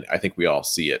 And I think we all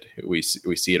see it. We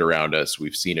see it around us.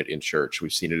 We've seen it in church.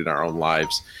 We've seen it in our own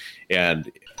lives.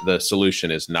 And the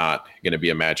solution is not going to be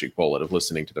a magic bullet of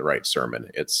listening to the right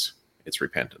sermon. It's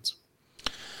repentance.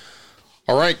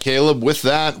 All right, Caleb, with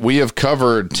that, we have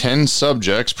covered 10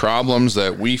 subjects, problems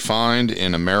that we find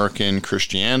in American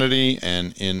Christianity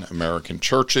and in American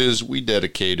churches. We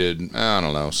dedicated, I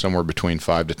don't know, somewhere between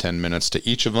 5 to 10 minutes to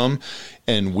each of them,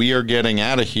 and we are getting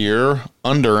out of here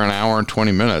under an hour and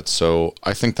 20 minutes, so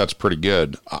I think that's pretty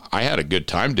good. I had a good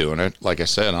time doing it. Like I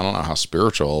said, I don't know how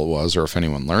spiritual it was or if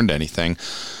anyone learned anything.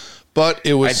 But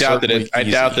it was. I doubt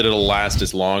that it'll last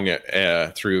as long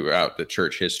throughout the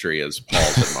church history as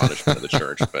Paul's admonishment of the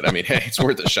church. But I mean, hey, it's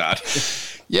worth a shot.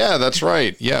 Yeah, that's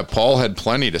right. Yeah, Paul had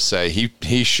plenty to say.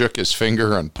 He shook his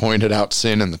finger and pointed out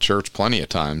sin in the church plenty of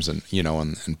times, and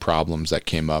and problems that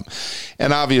came up.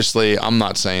 And obviously, I'm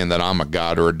not saying that I'm a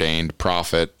God ordained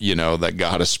prophet, that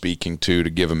God is speaking to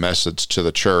give a message to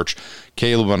the church.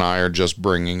 Caleb and I are just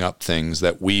bringing up things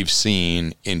that we've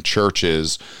seen in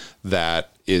churches that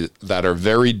are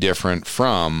very different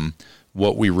from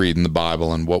what we read in the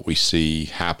Bible and what we see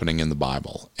happening in the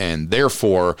Bible. And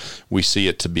therefore, we see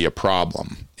it to be a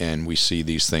problem, and we see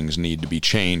these things need to be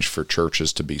changed for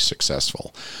churches to be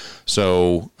successful.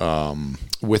 So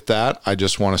with that, I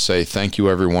just want to say thank you,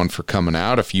 everyone, for coming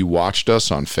out. If you watched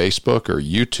us on Facebook or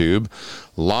YouTube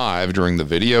live during the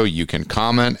video, you can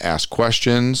comment, ask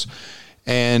questions.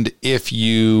 And if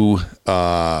you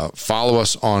follow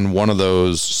us on one of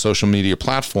those social media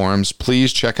platforms,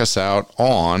 please check us out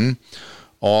on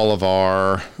all of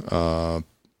our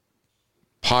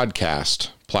podcast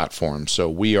platforms.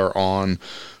 So we are on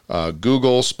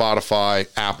Google, Spotify,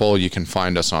 Apple. You can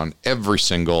find us on every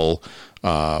single,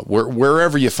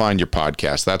 wherever you find your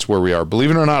podcast. That's where we are. Believe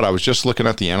it or not, I was just looking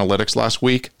at the analytics last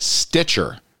week.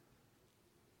 Stitcher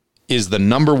is the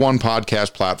number one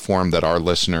podcast platform that our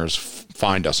listeners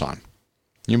find us on.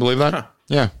 You believe that? Huh.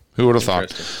 Yeah. Who would have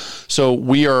thought? So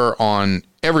we are on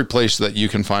every place that you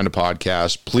can find a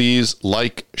podcast. Please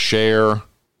like, share,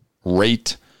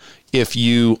 rate. If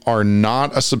you are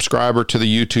not a subscriber to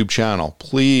the YouTube channel,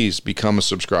 please become a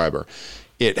subscriber.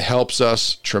 It helps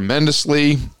us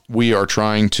tremendously. We are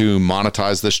trying to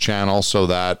monetize this channel so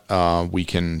that we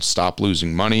can stop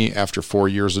losing money after 4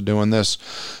 years of doing this.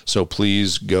 So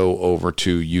please go over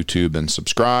to YouTube and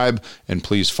subscribe, and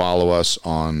please follow us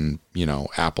on,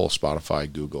 Apple,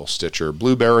 Spotify, Google, Stitcher,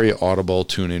 Blueberry, Audible,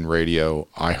 TuneIn Radio,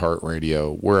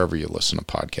 iHeartRadio, wherever you listen to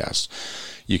podcasts.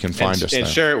 You can find us there. And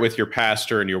share it with your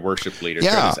pastor and your worship leader.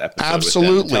 Yeah,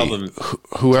 absolutely.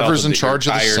 Whoever's in charge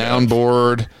of the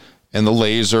soundboard and the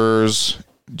lasers,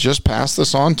 just pass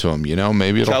this on to them.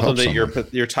 Maybe it'll help them that someone.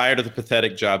 you're tired of the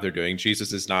pathetic job they're doing.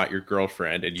 Jesus is not your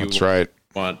girlfriend, and That's right.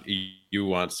 You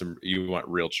want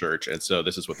real church. And so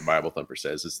this is what the Bible Thumper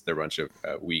says: is they're a bunch of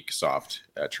weak, soft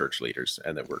church leaders,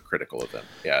 and that we're critical of them.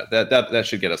 Yeah, that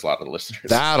should get us a lot of listeners.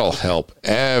 That'll help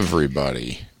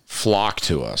everybody flock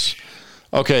to us.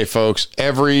 Okay, folks,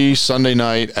 every Sunday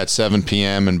night at 7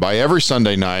 p.m., and by every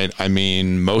Sunday night, I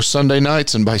mean most Sunday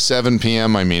nights, and by 7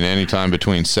 p.m., I mean anytime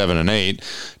between 7 and 8,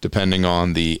 depending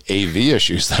on the AV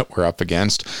issues that we're up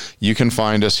against. You can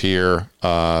find us here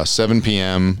 7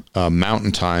 p.m.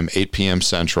 Mountain Time, 8 p.m.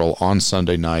 Central on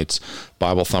Sunday nights,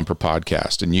 Bible Thumper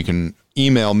Podcast. And you can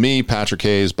email me, Patrick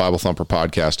Hayes,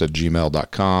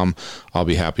 BibleThumperPodcast@gmail.com. I'll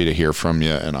be happy to hear from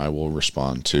you, and I will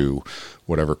respond to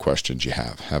whatever questions you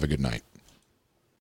have. Have a good night.